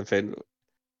 Mazepin.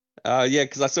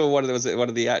 Because I saw one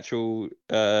of the actual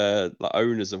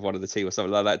owners of one of the team or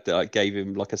something like that gave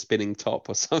him like a spinning top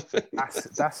or something.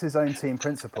 That's his own team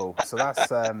principal. So that's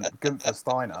Gunther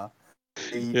Steiner.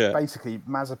 Basically,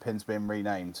 Mazepin's been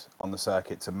renamed on the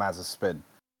circuit to Mazepin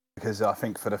because I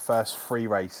think for the first 3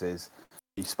 races,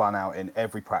 he spun out in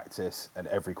every practice and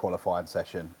every qualifying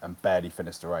session and barely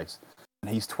finished the race.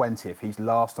 And he's 20th. He's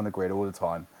last on the grid all the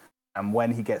time. And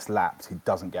when he gets lapped, he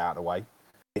doesn't get out of the way.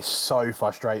 It's so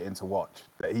frustrating to watch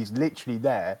that he's literally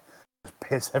there to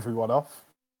piss everyone off.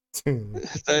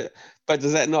 But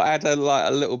does that not add a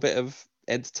little bit of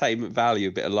entertainment value,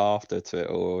 a bit of laughter to it,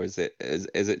 or is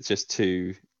it just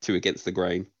too against the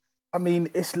grain? I mean,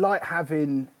 it's like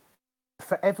having,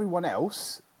 for everyone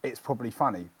else, it's probably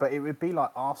funny, but it would be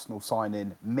like Arsenal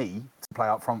signing me to play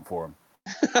up front for them.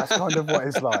 That's kind of what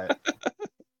it's like.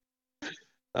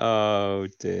 Oh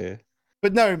dear.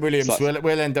 But no, Williams,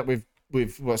 we'll end up with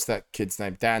what's that kid's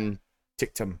name? Dan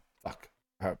Ticktum. Fuck.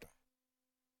 I hope.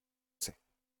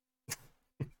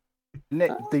 The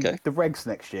regs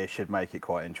next year should make it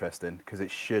quite interesting because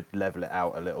it should level it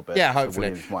out a little bit. Yeah,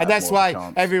 hopefully. And that's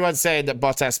why everyone's saying that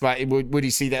Bottas would he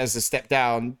see that as a step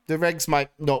down? The regs might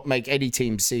not make any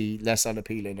team see less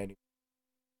unappealing anymore.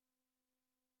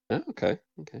 Oh, okay.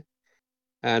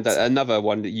 And another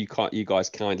one that you guys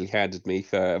kindly handed me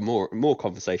for more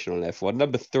conversation on F1.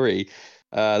 Number 3,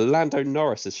 Lando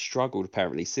Norris has struggled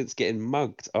apparently since getting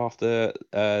mugged after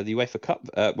the UEFA Cup.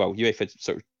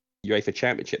 UEFA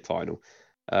Championship final.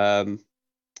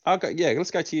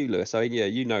 Let's go to you, Lewis. I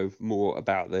mean, you know more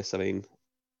about this. I mean,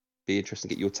 be interesting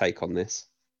to get your take on this.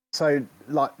 So,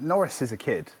 like, Norris is a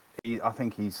kid. I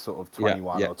think he's sort of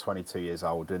 21 or 22 years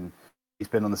old, and he's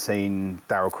been on the scene.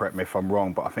 Daryl, correct me if I'm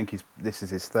wrong, but I think this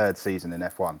is his 3rd season in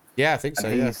F1. Yeah, I think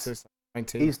so.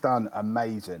 He's done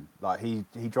amazing. Like he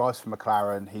drives for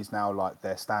McLaren. He's now like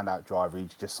their standout driver. He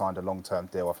just signed a long-term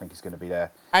deal. I think he's going to be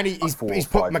there. And he's put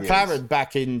McLaren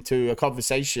back into a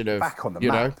conversation of back on the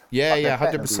map. Know,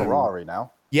 100%. Ferrari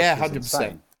now. Yeah,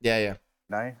 100%. Yeah.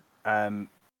 No,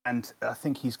 and I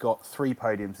think he's got 3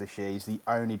 podiums this year. He's the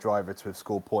only driver to have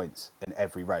scored points in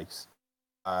every race.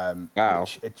 Wow.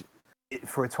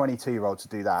 For a 22-year-old to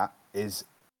do that is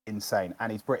insane,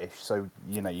 and he's British, so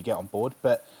you get on board.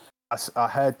 But I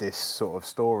heard this sort of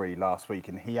story last week,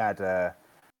 and he had a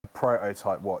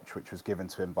prototype watch which was given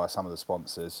to him by some of the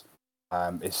sponsors.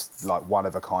 It's like one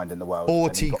of a kind in the world.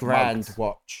 40 grand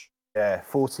watch. Yeah,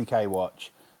 40k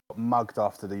watch. Got mugged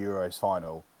after the Euros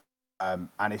final, and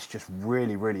it's just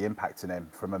really, really impacting him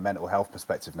from a mental health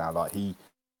perspective now. Like he's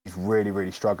really,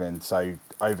 really struggling. So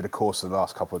over the course of the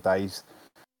last couple of days,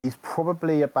 he's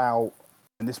probably about,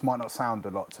 and this might not sound a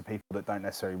lot to people that don't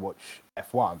necessarily watch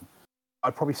F1.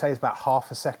 I'd probably say it's about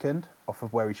half a second off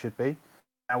of where he should be.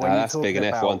 Now, that's big in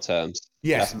F1 terms.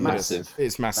 Yes, that's massive.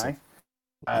 It's massive.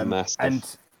 Massive.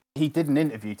 And he did an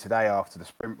interview today after the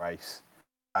sprint race,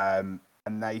 and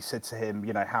they said to him,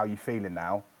 how are you feeling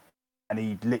now? And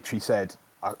he literally said,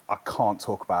 I can't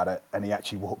talk about it. And he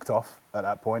actually walked off at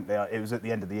that point. It was at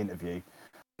the end of the interview. And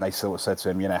they sort of said to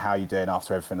him, how are you doing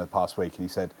after everything of the past week? And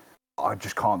he said, I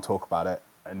just can't talk about it.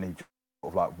 And he just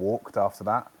sort of like walked after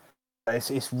that.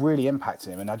 It's really impacting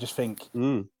him, and I just think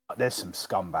there's some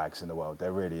scumbags in the world.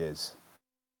 There really is.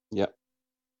 Yep,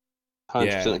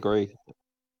 100% agree.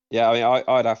 Yeah, I mean,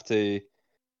 I'd have to.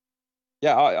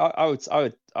 Yeah, I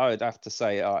would have to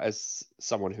say, as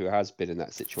someone who has been in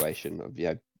that situation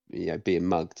of being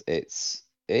mugged,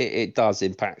 it does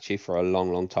impact you for a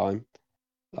long time.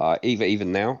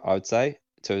 Even now, I would say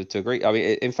to agree. I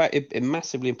mean, in fact, it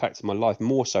massively impacted my life,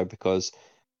 more so because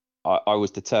I was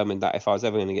determined that if I was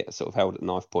ever going to get sort of held at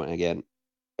knife point again,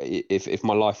 if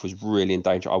my life was really in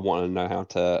danger, I wanted to know how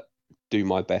to do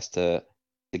my best to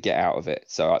get out of it.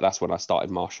 So that's when I started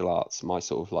martial arts, my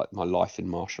sort of like my life in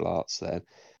martial arts then.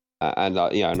 And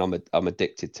I'm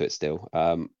addicted to it still.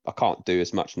 I can't do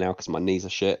as much now because my knees are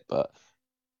shit, but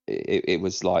it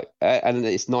was like, and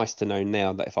it's nice to know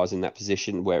now that if I was in that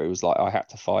position where it was like I had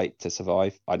to fight to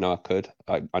survive, I know I could.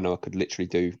 I know I could literally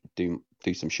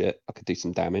do some shit. I could do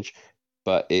some damage,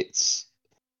 but it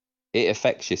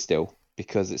affects you still,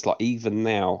 because it's like even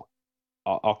now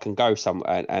I can go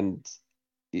somewhere and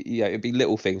it'd be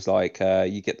little things like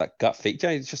you get that gut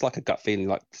feeling. It's just like a gut feeling,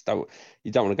 like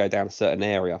you don't want to go down a certain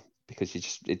area because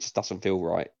it just doesn't feel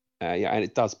right. And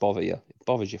it does bother you. It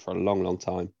bothers you for a long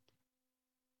time.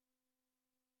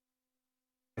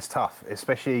 It's tough,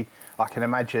 especially I can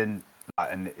imagine,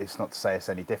 and it's not to say it's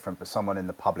any different, but someone in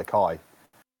the public eye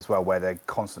as well, where they're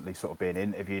constantly sort of being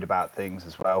interviewed about things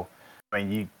as well. I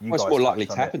mean, you guys, it's more likely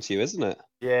to happen to you, isn't it?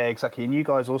 Yeah, exactly. And you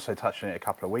guys also touched on it a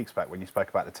couple of weeks back when you spoke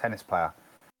about the tennis player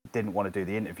who didn't want to do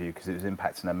the interview because it was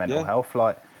impacting their mental health.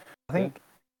 Like, I think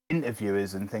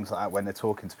interviewers and things like that, when they're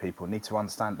talking to people, need to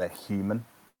understand they're human,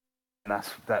 and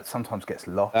that sometimes gets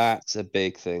lost. That's a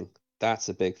big thing.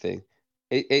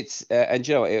 It's and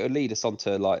you know it'll lead us on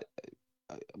to like,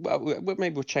 well,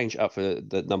 maybe we'll change it up for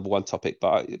the number one topic,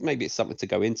 but maybe it's something to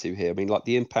go into here. I mean, like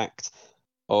the impact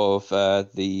of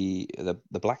the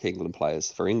Black England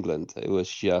players for England.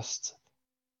 It's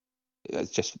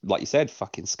just like you said,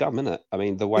 fucking scum, isn't it? I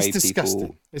mean, the way it's disgusting.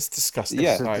 people, it's disgusting.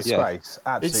 Yeah, it's a disgrace.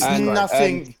 Absolutely, it's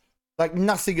nothing, like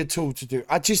nothing at all to do.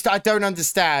 I don't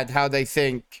understand how they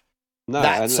think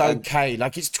that's okay.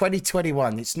 Like it's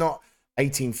 2021. It's not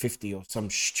 1850 or some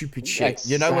stupid shit.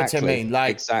 Exactly, you know what I mean?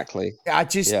 Like exactly. I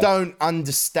just don't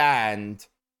understand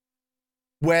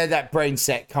where that brain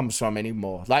set comes from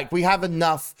anymore. Like we have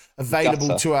enough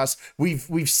available to us.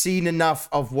 We've seen enough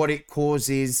of what it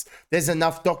causes. There's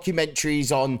enough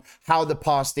documentaries on how the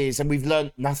past is, and we've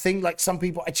learned nothing. Like some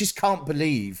people, I just can't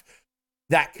believe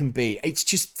that can be. It's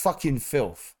just fucking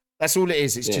filth. That's all it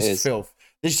is. It's just filth.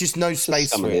 There's just no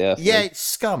space for it. Yeah, it's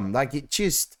scum. Like it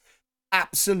just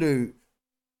absolute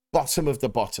bottom of the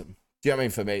bottom. Do you know what I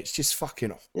mean? For me, it's just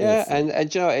fucking awful. Yeah,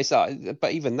 and you know, it's like,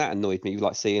 but even that annoyed me,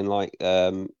 like seeing like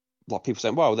people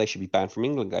saying, well, they should be banned from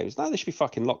England games. No, they should be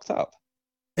fucking locked up.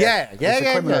 Yeah. It's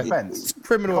a criminal offence. It's a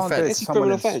criminal offence. It's a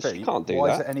criminal offence. You can't do that.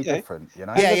 Why is it any different? You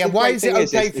know? Yeah. Why is it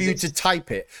okay for you to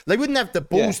type it? They wouldn't have the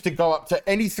balls to go up to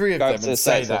any three of them and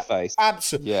say that.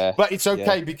 Absolutely. Yeah. But it's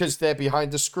okay because they're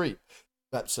behind the screen.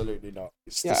 Absolutely not.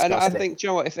 It's disgusting. And I think, do you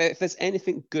know what? If there's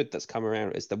anything good that's come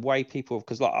around, it's the way people,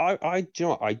 because like I do you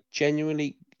know what? I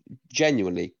genuinely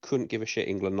couldn't give a shit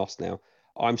England lost now.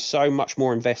 I'm so much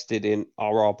more invested in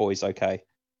our boys okay.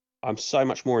 I'm so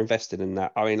much more invested in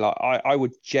that. I mean, like I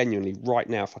would genuinely right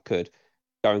now, if I could,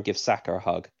 go and give Saka a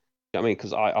hug. You know what I mean?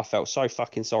 Because I felt so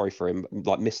fucking sorry for him,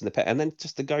 like missing the pet, and then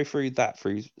just to go through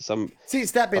some. See,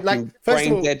 it's that bit like first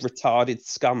brain dead, retarded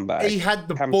scumbag. He had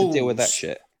the having balls to deal with that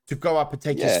shit to go up and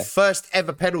take his first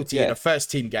ever penalty in a first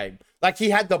team game. Like he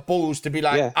had the balls to be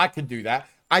like, I can do that.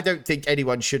 I don't think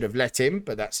anyone should have let him,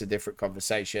 but that's a different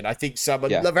conversation. I think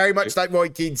someone, very much like Roy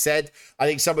Keane said, I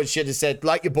think someone should have said,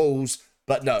 like your balls,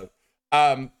 but no.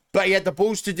 But he had the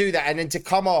balls to do that and then to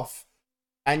come off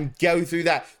and go through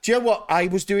that. Do you know what I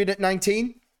was doing at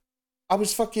 19? I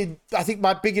think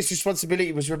my biggest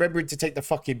responsibility was remembering to take the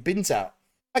fucking bins out.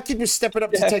 That kid was stepping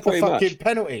up to take a fucking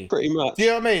penalty. Pretty much. Do you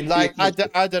know what I mean? Like, I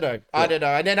don't know. I don't know.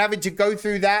 And then having to go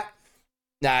through that,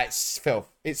 it's filth.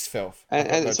 It's filth.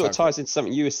 And it sort of ties into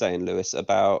something you were saying, Lewis,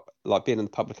 about like being in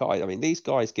the public eye. I mean, these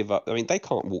guys give up. I mean, they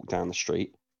can't walk down the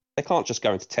street. They can't just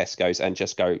go into Tesco's and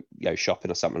just go, shopping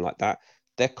or something like that.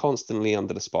 They're constantly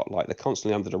under the spotlight. They're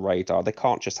constantly under the radar. They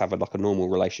can't just have a normal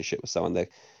relationship with someone. They,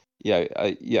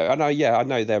 I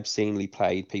know they're obscenely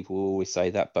played. People always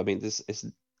say that, but I mean, this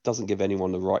doesn't give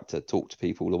anyone the right to talk to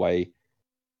people the way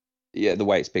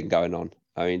it's been going on.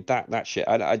 I mean, that shit.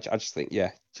 I just think,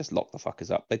 just lock the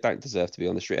fuckers up. They don't deserve to be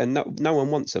on the street, and no one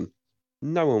wants them.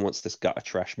 No one wants this gutter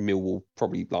trash Millwall,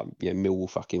 probably Millwall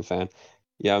fucking fan.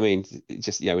 Yeah, I mean,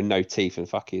 just with no teeth and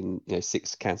fucking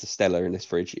 6 cans of Stella in this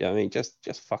fridge. I mean, just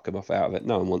fuck them off out of it.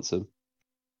 No one wants them.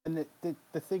 And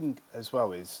the thing as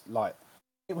well is like,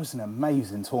 it was an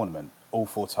amazing tournament, all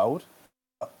foretold.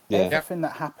 Everything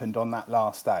that happened on that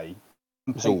last day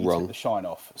completely took the shine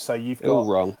off. So you've got all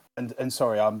wrong. And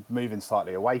sorry, I'm moving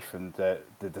slightly away from the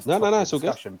it's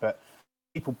discussion, but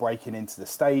people breaking into the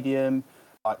stadium,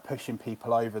 like pushing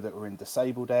people over that were in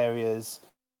disabled areas.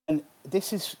 And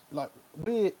this is like,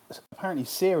 we're apparently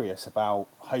serious about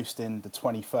hosting the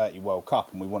 2030 World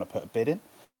Cup, and we want to put a bid in.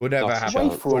 Would never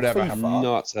happen.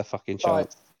 Not a fucking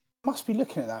chance. Must be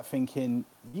looking at that thinking,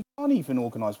 you can't even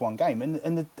organise one game.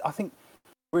 And I think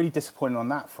really disappointing on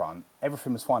that front.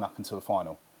 Everything was fine up until the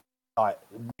final. Like,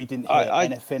 we didn't hear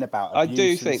anything about abuse. I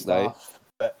do think stuff,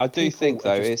 though. I do think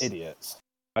though it's idiots.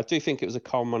 I do think it was a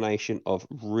culmination of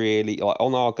really, like,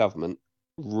 on our government,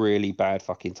 really bad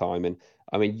fucking timing.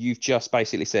 I mean, you've just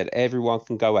basically said everyone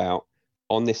can go out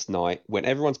on this night when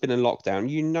everyone's been in lockdown.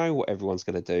 You know what everyone's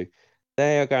going to do.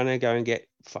 They are going to go and get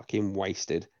fucking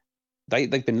wasted.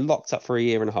 They've been locked up for a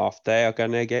year and a half. They are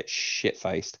going to get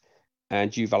shit-faced.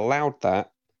 And you've allowed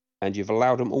that, and you've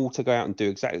allowed them all to go out and do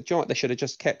exactly. Do you know what? They should have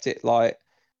just kept it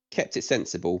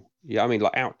sensible. I mean,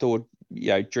 like outdoor,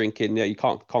 drinking. You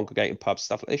can't congregate in pubs,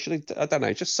 stuff. They should have, I don't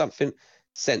know, just something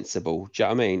sensible. Do you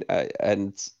know what I mean?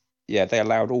 And they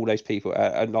allowed all those people,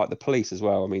 and like the police as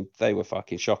well. I mean, they were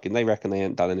fucking shocking. They reckon they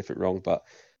hadn't done anything wrong, but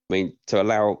I mean, to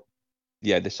allow,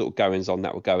 the sort of goings on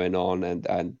that were going on,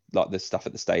 and like the stuff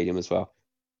at the stadium as well,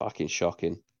 fucking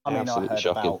shocking. I mean, I heard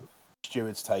about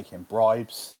stewards taking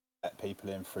bribes, let people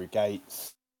in through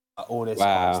gates, all this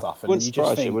kind of stuff. And wouldn't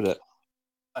surprise you, would it?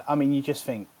 I mean, you just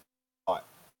think, like,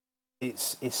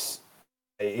 it's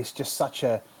just such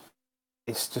a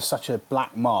it's just such a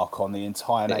black mark on the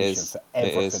entire nation for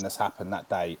everything that's happened that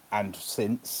day and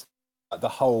since. The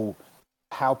whole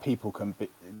how people can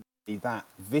be that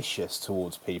vicious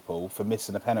towards people for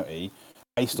missing a penalty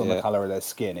based on the colour of their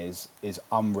skin is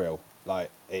unreal.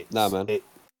 Like it's I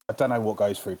don't know what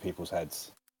goes through people's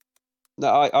heads.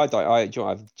 No, I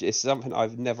don't. It's something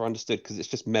I've never understood because it's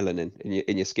just melanin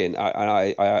in your skin.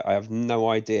 I have no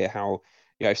idea how.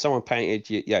 If someone painted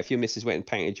you, if your missus went and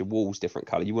painted your walls different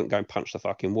colour, you wouldn't go and punch the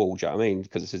fucking wall. Do you know what I mean?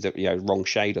 Because it's wrong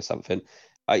shade or something.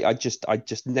 I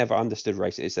just never understood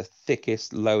racism. It's the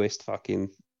thickest, lowest fucking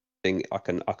thing I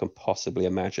can possibly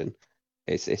imagine.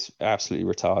 It's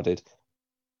absolutely retarded.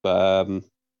 But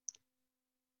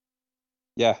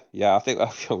I think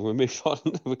we'll move on.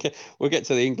 We'll get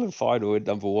to the England final in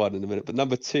number 1 in a minute. But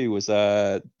number 2 was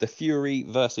the Fury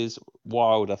versus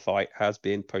Wilder fight has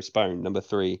been postponed. Number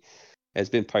 3 has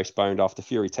been postponed after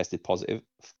Fury tested positive.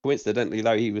 Coincidentally,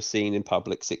 though, he was seen in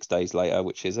public 6 days later,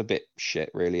 which is a bit shit,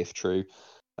 really, if true.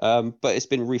 But it's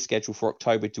been rescheduled for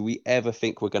October. Do we ever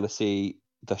think we're going to see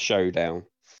the showdown,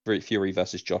 Fury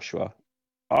versus Joshua?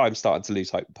 I'm starting to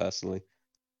lose hope, personally.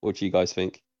 What do you guys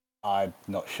think? I'm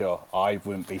not sure. I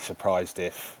wouldn't be surprised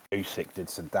if Usyk did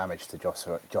some damage to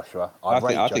Joshua. I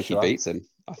think he beats him.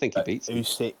 I think he beats him.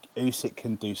 Usyk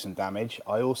can do some damage.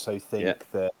 I also think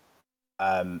that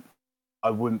I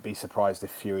wouldn't be surprised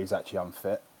if Fury's actually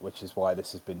unfit, which is why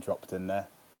this has been dropped in there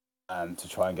to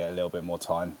try and get a little bit more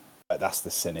time. But that's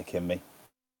the cynic in me.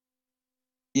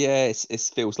 Yeah, it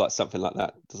feels like something like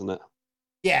that, doesn't it?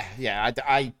 Yeah.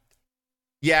 I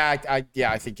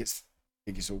think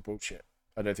it's all bullshit.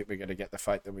 I don't think we're going to get the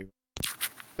fight that we.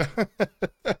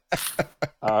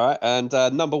 All right, and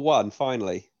number 1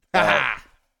 finally. There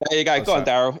you go. Go on,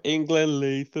 Daryl. England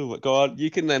lethal. Go on.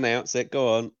 You can announce it.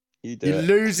 Go on. You're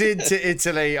losing to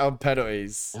Italy on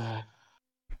penalties.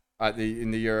 In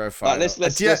the Euro final. Let's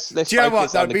do you know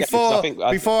what? Though,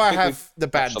 before I have the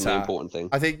banter,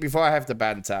 I think before I have the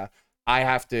banter, I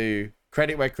have to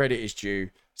credit where credit is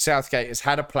due. Southgate has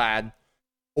had a plan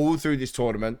all through this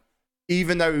tournament.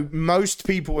 Even though most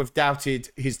people have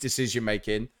doubted his decision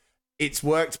making, it's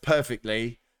worked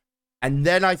perfectly. And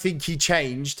then I think he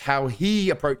changed how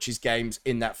he approaches games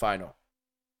in that final.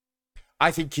 I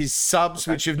think his subs,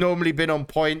 which have normally been on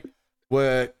point,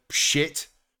 were shit.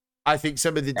 I think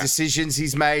some of the decisions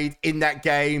he's made in that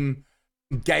game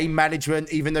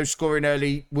management, even though scoring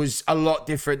early, was a lot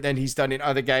different than he's done in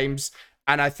other games.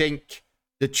 And I think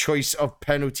the choice of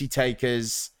penalty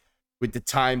takers with the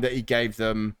time that he gave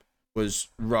them was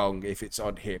wrong if it's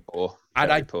on him.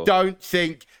 Don't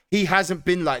think he hasn't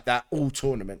been like that all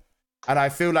tournament. And I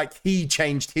feel like he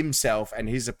changed himself and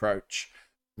his approach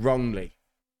wrongly.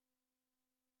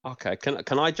 Okay,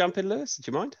 can I jump in, Lewis? Do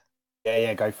you mind?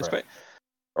 Yeah, go for it.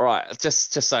 All right,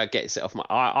 just so I get it off my.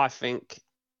 I think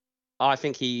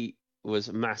he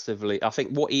was massively. I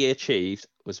think what he achieved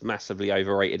was massively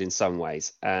overrated in some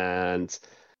ways, and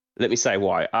let me say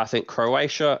why. I think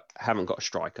Croatia haven't got a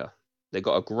striker. They've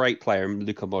got a great player in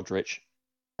Luka Modric.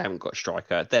 They haven't got a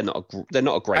striker. They're not a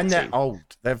great team. And they're old.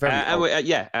 They're very old.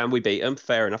 And we beat them.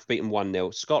 Fair enough. Beat them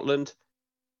 1-0. Scotland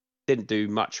didn't do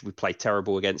much. We played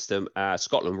terrible against them.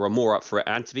 Scotland were more up for it.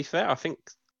 And to be fair, I think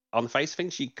on the face of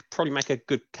things, you could probably make a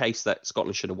good case that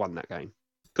Scotland should have won that game.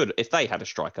 Could, if they had a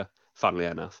striker, funnily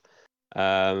enough.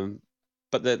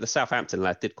 But the Southampton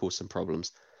lad did cause some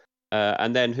problems.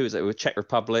 And then who was it? With Czech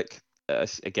Republic,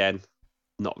 again,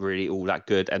 not really all that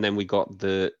good. And then we got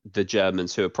the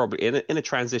Germans, who are probably in a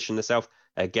transition themselves.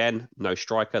 Again, no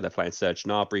striker. They're playing Serge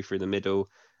Gnabry through the middle.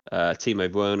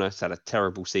 Timo Werner's had a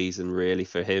terrible season, really,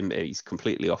 for him. He's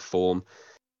completely off form.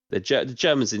 The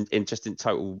Germans in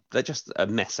total, they're just a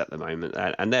mess at the moment,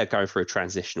 and they're going through a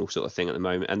transitional sort of thing at the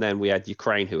moment. And then we had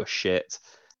Ukraine, who are shit,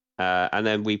 and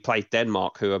then we played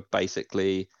Denmark, who are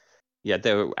basically,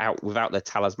 they were out without their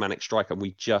talismanic striker. And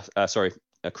we just,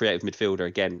 a creative midfielder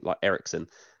again, like Eriksen,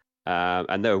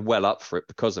 and they were well up for it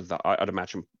because of that. I'd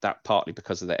imagine that partly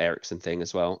because of the Eriksen thing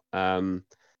as well.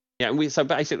 So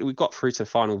basically we got through to the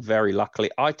final very luckily.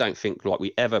 I don't think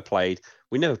we never played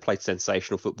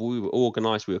sensational football. We were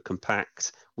organised, we were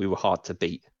compact, we were hard to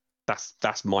beat.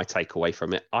 That's my takeaway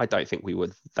from it. I don't think we were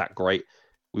that great.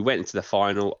 We went into the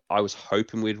final. I was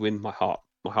hoping we'd win. My heart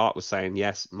was saying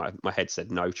yes. My head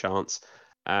said no chance,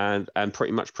 and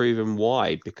pretty much proven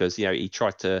why, because he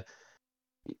tried to.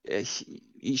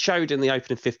 He showed in the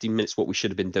opening 15 minutes what we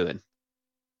should have been doing.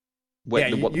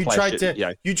 You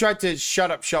tried to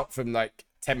shut up shop from like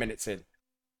 10 minutes in.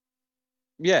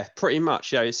 Yeah, pretty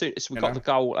much. As soon as we got the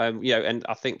goal, and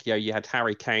I think you had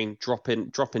Harry Kane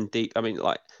dropping deep. I mean,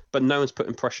 but no one's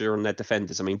putting pressure on their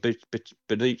defenders. I mean,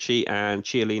 Bonucci and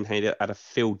Chiellini had a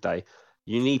field day.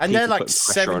 You need, and they're like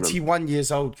 71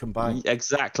 years old combined.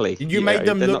 Exactly. And you made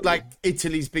them look like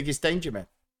Italy's biggest danger man.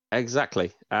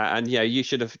 Exactly. And yeah, you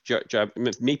should have.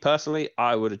 Me personally,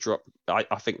 I would have dropped. I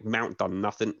think Mount done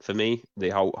nothing for me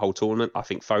the whole tournament. I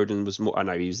think Foden was more. I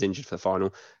know he was injured for the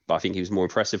final, but I think he was more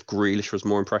impressive. Grealish was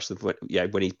more impressive when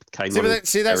he came on.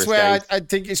 See, that's where I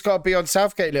think it's got to be on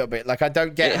Southgate a little bit. Like, I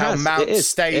don't get how Mount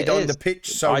stayed on the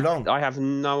pitch so long. I have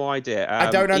no idea. I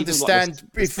don't understand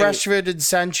if Rashford and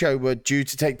Sancho were due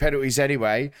to take penalties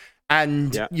anyway.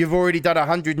 And you've already done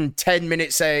 110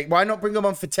 minutes saying, why not bring them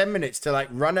on for 10 minutes to like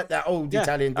run at that old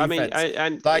Italian defense? I mean,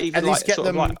 and like at least get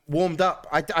them warmed up.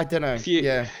 I don't know.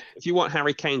 If you want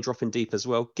Harry Kane dropping deep as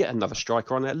well, get another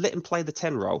striker on there. Let him play the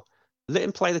 10 role. Let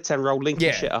him play the 10 role,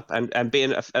 linking shit up and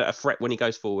being a threat when he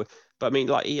goes forward. But I mean,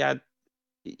 like we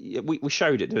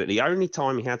showed it, didn't it? The only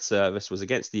time he had service was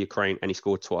against the Ukraine and he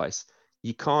scored twice.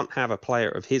 You can't have a player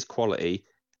of his quality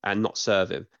and not serve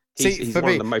him. He's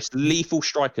one of the most lethal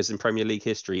strikers in Premier League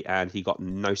history, and he got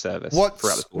no service throughout the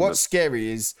tournament. What's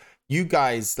scary is you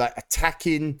guys like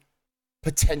attacking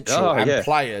potential and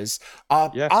players are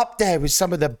up there with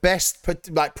some of the best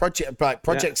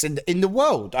projects in the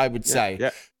world, I would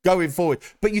say, going forward.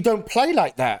 But you don't play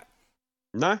like that.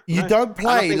 No, you don't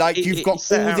play like you've got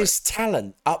all this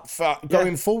talent up for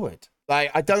going forward.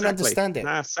 Like, I don't understand it.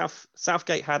 Nah,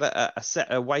 Southgate had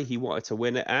a way he wanted to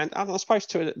win it, and I suppose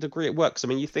to a degree it works. I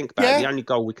mean, you think about it, the only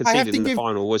goal we conceded in the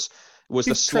final was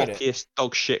the sloppiest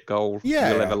dog shit goal you'll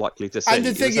ever likely to see. And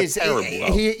the thing is,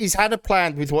 he's had a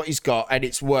plan with what he's got, and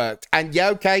it's worked. And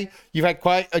you've had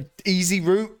quite an easy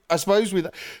route, I suppose,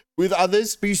 with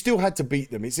others, but you still had to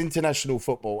beat them. It's international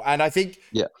football, and I think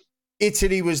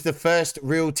Italy was the first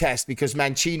real test because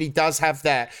Mancini does have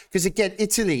that. Because again,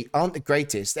 Italy aren't the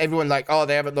greatest. Everyone they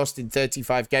haven't lost in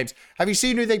 35 games. Have you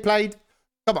seen who they played?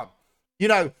 Come on.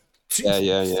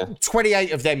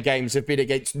 28 of them games have been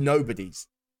against nobodies.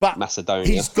 But Macedonia.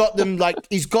 he's got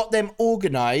them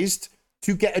organized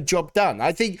to get a job done.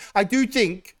 I do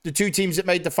think the two teams that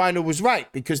made the final was right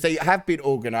because they have been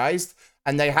organized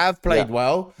and they have played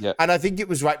well. Yeah. And I think it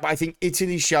was right. But I think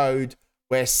Italy showed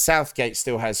where Southgate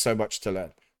still has so much to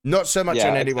learn. Not so much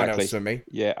on anyone else for me.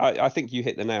 Yeah, I think you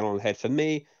hit the nail on the head. For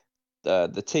me,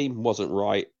 the team wasn't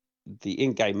right. The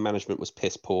in-game management was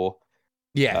piss poor.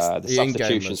 Yes, the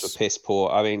substitutions were piss poor.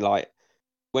 I mean, like,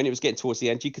 when it was getting towards the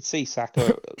end, you could see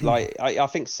Saka. I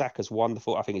think Saka's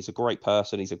wonderful. I think he's a great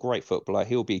person. He's a great footballer.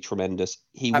 He'll be tremendous.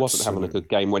 He wasn't having a good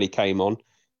game when he came on.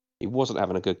 He wasn't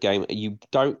having a good game. You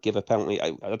don't give a penalty.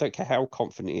 I don't care how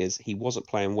confident he is. He wasn't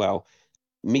playing well.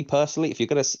 Me personally, if you're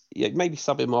going to maybe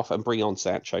sub him off and bring on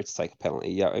Sancho to take a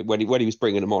penalty, when he was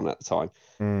bringing him on at the time,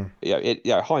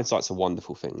 hindsight's a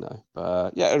wonderful thing, though.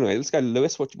 But anyway, let's go,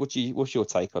 Lewis. What's your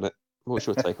take on it? What's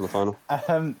your take on the final?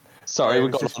 Sorry, we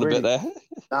got on a bit there.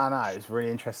 No, it's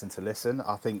really interesting to listen.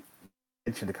 I think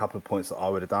you mentioned a couple of points that I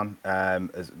would have done,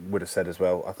 would have said as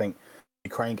well. I think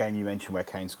the Ukraine game you mentioned where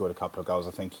Kane scored a couple of goals.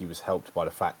 I think he was helped by the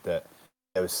fact that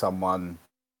there was someone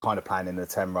kind of playing in the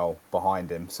 10 role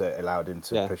behind him, so it allowed him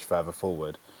to push further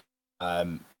forward.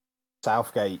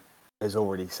 Southgate has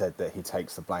already said that he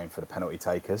takes the blame for the penalty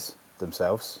takers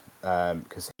themselves,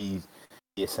 because he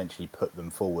essentially put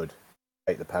them forward to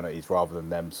take the penalties rather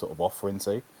than them sort of offering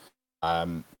to.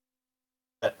 But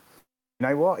you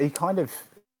know what? He kind of,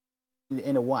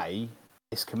 in a way,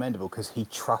 it's commendable because he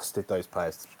trusted those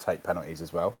players to take penalties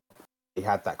as well. He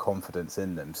had that confidence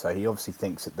in them, so he obviously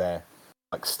thinks that they're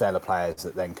like stellar players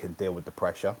that then can deal with the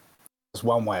pressure. That's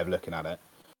one way of looking at it.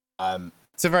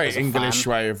 It's a very English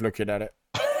way of looking at it.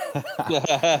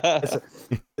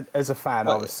 as a fan,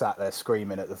 I was sat there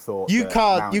screaming at the thought. You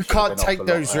can't take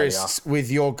those risks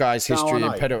with your guys' history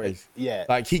in penalties.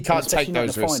 Like he can't take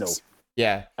those risks. Final.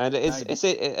 Yeah, and it's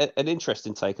an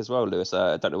interesting take as well, Lewis.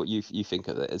 I don't know what you think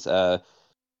of it.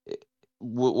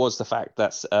 Was the fact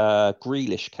that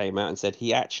Grealish came out and said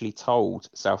he actually told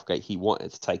Southgate he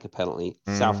wanted to take a penalty.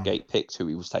 Southgate picked who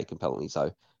he was taking penalties.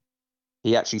 So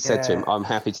he actually said to him, "I'm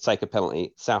happy to take a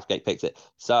penalty." Southgate picked it.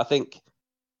 So I think,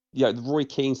 the Roy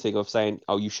Keane thing of saying,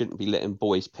 "Oh, you shouldn't be letting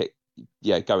boys pick,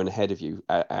 going ahead of you,"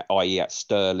 i.e. at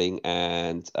Sterling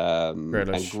and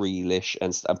Grealish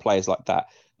and players like that.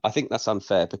 I think that's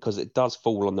unfair because it does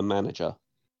fall on the manager.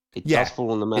 It does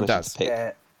fall on the manager to pick.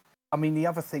 Yeah. I mean, the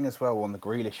other thing as well on the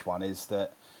Grealish one is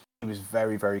that he was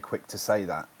very, very quick to say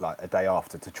that, like a day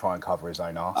after, to try and cover his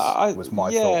own arse. Was my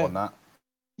thought on that.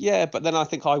 Yeah, but then I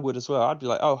think I would as well. I'd be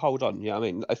like, oh, hold on. I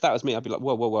mean, if that was me, I'd be like,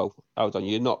 whoa, hold on.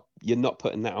 You're not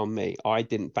putting that on me. I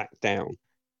didn't back down.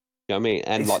 You know what I mean?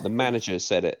 And like the manager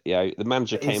said it. The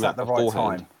manager came out beforehand.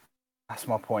 Right time? That's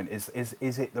my point. Is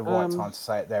it the right time to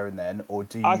say it there and then, or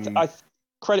do you?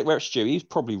 credit where it's due. He was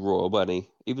probably raw, wasn't he?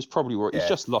 He was probably raw. Yeah. He's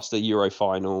just lost a Euro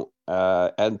final,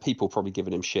 and people probably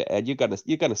giving him shit. And you're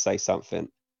gonna say something.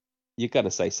 You're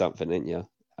gonna say something, ain't you?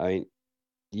 I mean,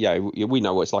 yeah, we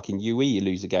know what it's like in UE. You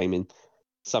lose a game in.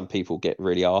 Some people get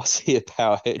really arsey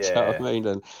about it, do you know what I mean?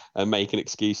 And making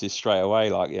excuses straight away,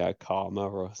 like,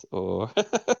 karma or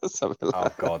something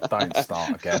like that. Oh, God, don't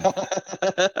start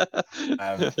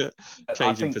again.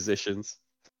 Changing positions.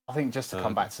 I think just to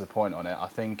come back to the point on it, I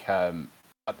think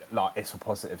like it's a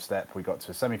positive step. We got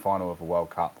to a semi-final of a World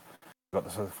Cup. We got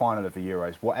to the final of the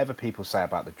Euros. Whatever people say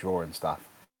about the draw and stuff,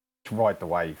 just ride the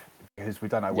wave, because we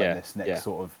don't know when this next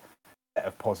sort of set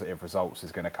of positive results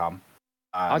is going to come.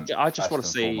 I just want to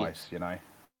see, foremost,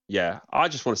 I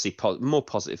just want to see more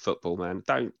positive football, man.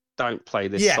 Don't play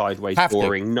this sideways,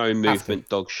 boring, no movement,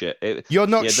 dog shit. You're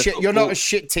not shit. Football... You're not a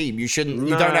shit team. You shouldn't.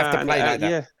 You don't have to play like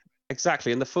that. Yeah,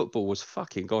 exactly. And the football was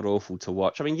fucking god awful to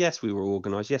watch. I mean, yes, we were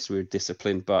organised. Yes, we were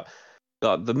disciplined, but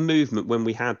the movement when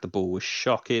we had the ball was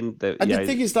shocking. The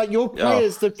thing is, like, your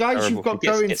players, the guys you've got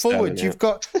going forward, you've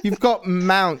got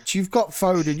Mount, you've got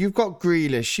Foden, you've got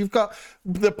Grealish, you've got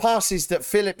the passes that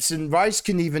Phillips and Rice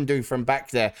can even do from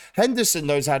back there. Henderson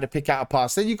knows how to pick out a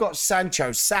pass. Then you've got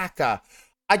Sancho, Saka.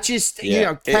 I just,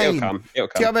 Kane. It'll come. Do you know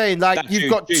what I mean? Like, you've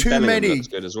got Jude too Bellingham many.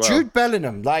 Well. Jude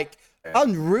Bellingham, like,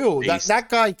 unreal. That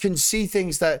guy can see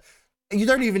things that you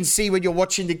don't even see when you're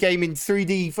watching the game in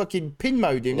 3D fucking pin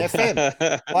mode in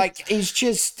FM. Like, he's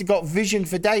just got vision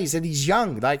for days, and he's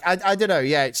young. Like, I don't know.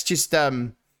 Yeah, it's just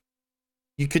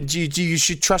you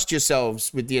should trust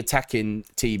yourselves with the attacking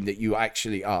team that you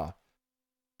actually are.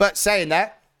 But saying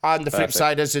that, on the flip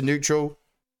side, as a neutral,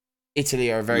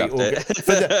 Italy are very for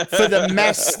the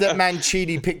mess that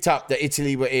Mancini picked up that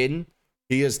Italy were in.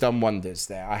 He has done wonders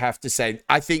there, I have to say.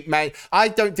 I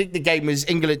don't think the game was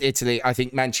England-Italy. I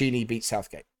think Mancini beat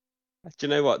Southgate. Do you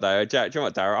know what, though? Do you know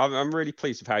what, Darryl? I'm really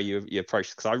pleased with how you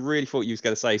approached it, because I really thought you was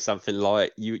going to say something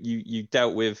like you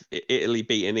dealt with Italy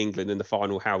beating England in the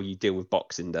final, how you deal with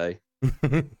Boxing Day.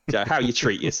 How you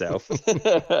treat yourself.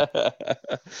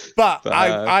 but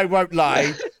I won't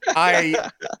lie. I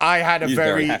had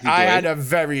a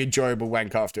very enjoyable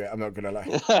wank after it. I'm not gonna lie.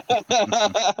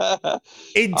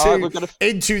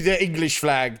 into the English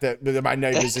flag that my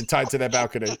neighbours had tied to their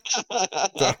balcony.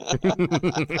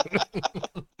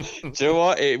 Do you know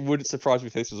what? It wouldn't surprise me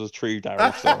if this was true,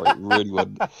 Darren. Sorry, it really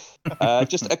wouldn't.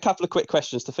 Just a couple of quick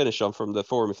questions to finish on from the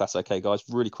forum, if that's okay, guys,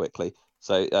 really quickly.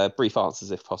 So brief answers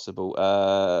if possible.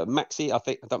 Maxi,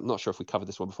 I'm not sure if we covered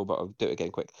this one before, but I'll do it again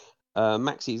quick.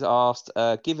 Maxi's asked,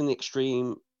 given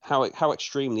how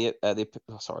extreme they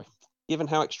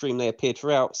appeared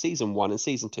throughout season 1 and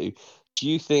season 2, do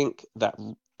you think that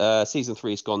season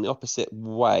 3 has gone the opposite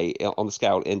way on the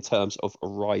scale in terms of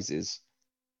rises?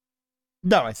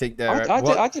 No, I think they're.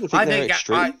 I didn't think they're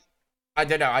extreme. I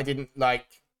don't know. I didn't like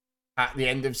at the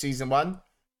end of season 1,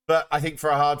 but I think for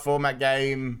a hard format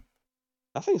game,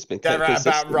 I think it's been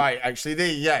about right. Actually,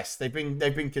 they've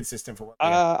been consistent for what.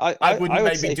 I wouldn't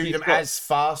maybe do them as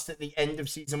fast at the end of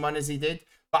season 1 as he did,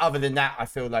 but other than that, I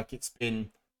feel like it's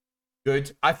been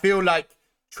good. I feel like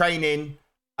training,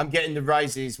 I'm getting the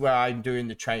rises where I'm doing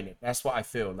the training. That's what I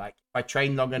feel like. If I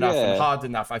train long enough and hard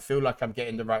enough, I feel like I'm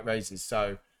getting the right raises.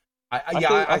 So,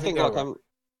 I think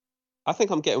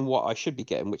I'm getting what I should be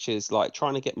getting, which is like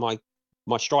trying to get my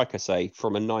striker, say,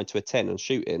 from a 9 to a 10 on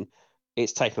shooting.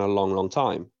 It's taken a long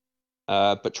time.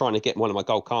 But trying to get one of my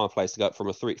goal karma players to go up from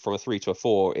a 3 to a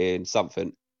 4 in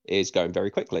something is going very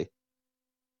quickly.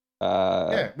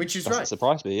 Which is right.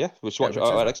 Surprised me, which is what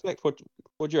I'd expect. What do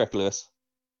you reckon, Lewis?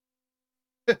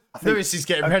 Lewis is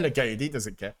getting relegated. He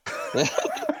doesn't care.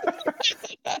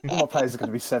 All my players are going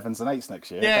to be 7s and 8s next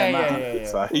year. Yeah.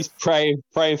 So. He's praying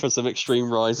for some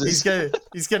extreme rises.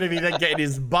 He's going to be then getting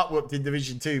his butt whooped in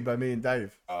Division 2 by me and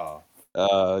Dave. Oh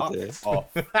dear.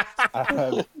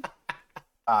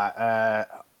 I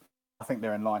think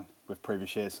they're in line with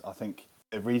previous years. I think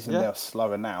the reason they're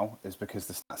slower now is because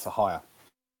the stats are higher.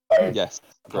 So yes.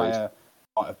 A player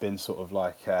might have been sort of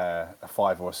like a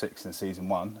 5 or a 6 in season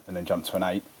 1 and then jumped to an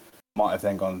 8. Might have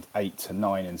then gone 8 to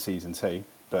 9 in season 2.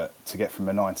 But to get from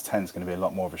a 9 to 10 is going to be a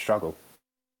lot more of a struggle.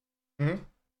 Mm-hmm.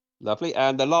 Lovely.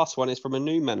 And the last one is from a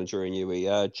new manager in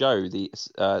UE, Joe, the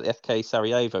FK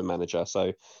Sarajevo manager.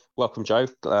 So welcome, Joe.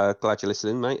 Glad you're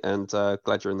listening, mate, and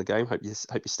glad you're in the game. Hope you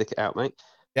stick it out, mate.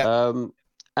 Yeah.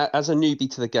 As a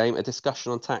newbie to the game, a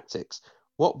discussion on tactics.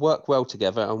 What work well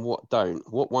together and what don't?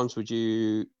 What ones would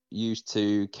you use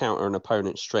to counter an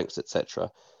opponent's strengths,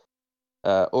 etc.?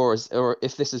 Or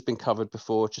if this has been covered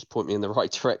before, just point me in the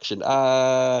right direction.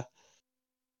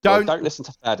 Don't listen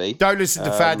to Faddy. Don't listen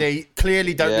to Faddy.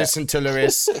 Clearly, don't listen to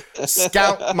Lewis.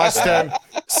 Scout must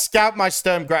Scout my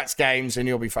Sturm Graz games and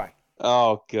you'll be fine.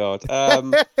 Oh God. I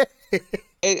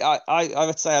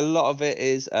would say a lot of it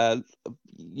is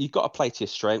you've got to play to your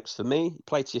strengths. For me,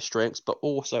 play to your strengths, but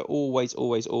also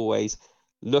always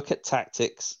look at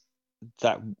tactics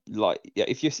that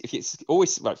if it's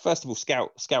always right. First of all,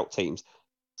 scout teams,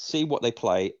 see what they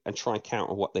play and try and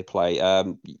counter what they play.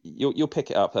 You'll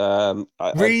pick it up.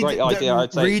 Great idea.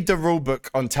 I'd say read the rule book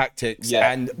on tactics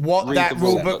and what that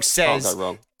rule book says.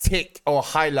 Tick or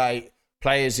highlight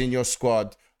players in your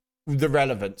squad. The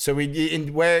relevant. So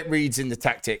where it reads in the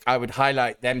tactic, I would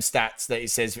highlight them stats that it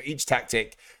says for each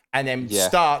tactic, and then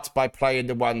start by playing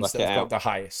the ones that have got the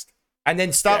highest, and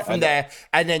then start from there,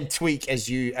 and then tweak as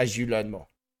you learn more.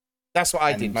 That's what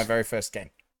I did my very first game.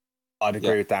 I'd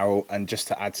agree with Daryl, and just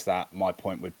to add to that, my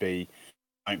point would be: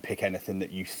 don't pick anything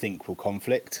that you think will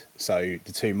conflict. So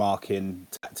the 2 marking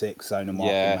tactics, zone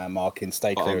marking, man marking,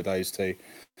 stay clear of those 2.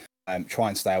 Try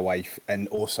and stay away, and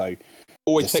also.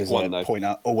 Always pick one, though. Point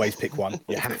out, always pick one.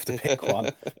 You have to pick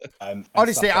one.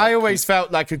 Honestly, I always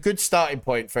felt like a good starting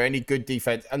point for any good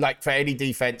defense, for any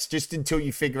defense, just until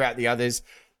you figure out the others.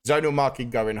 Zonal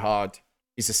marking going hard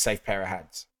is a safe pair of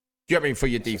hands. Do you know what I mean? For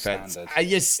your defense.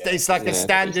 It's like a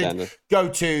standard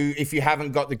go-to if you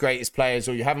haven't got the greatest players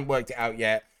or you haven't worked it out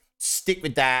yet. Stick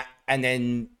with that and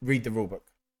then read the rule book.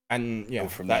 And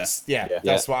that's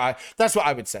what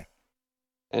I would say.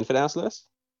 Anything else, Lewis?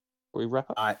 We wrap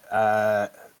up? I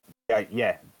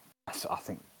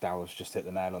think Daryl's just hit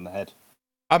the nail on the head.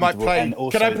 I might play.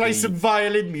 Can I play some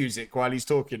violin music while he's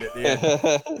talking at the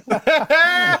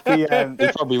end? We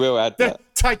probably will add that.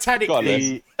 Titanic.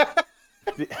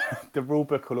 The rule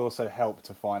book will also help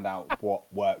to find out what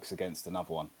works against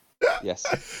another one. Yes,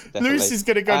 definitely. Lewis is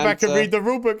going to go back and read the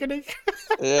rule book, isn't he?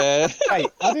 Yeah. Hey,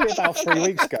 I did it about 3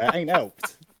 weeks ago. It ain't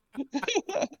helped.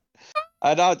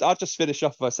 And I'll just finish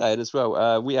off by saying as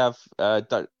well, we have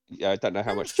don't know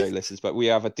how much Joe listens, but we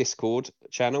have a Discord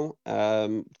channel.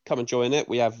 Come and join it.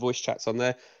 We have voice chats on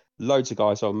there. Loads of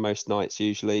guys on most nights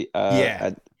usually.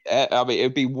 And, I mean, it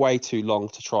would be way too long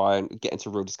to try and get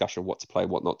into real discussion of what to play,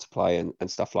 what not to play,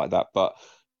 and stuff like that. But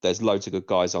there's loads of good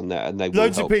guys on there, and they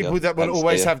loads of people that will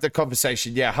always have the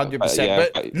conversation. 100%.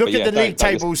 But look at the league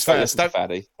tables first.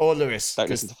 Or Lewis. Don't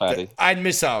listen to Faddy. And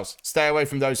missiles. Stay away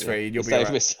from those 3, and you'll be all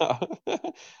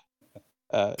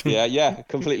right.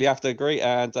 Completely have to agree.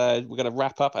 And we're going to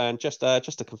wrap up. And just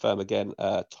to confirm again,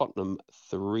 Tottenham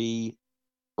 3,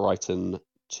 Brighton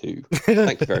 2.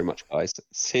 Thank you very much, guys.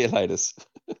 See you later.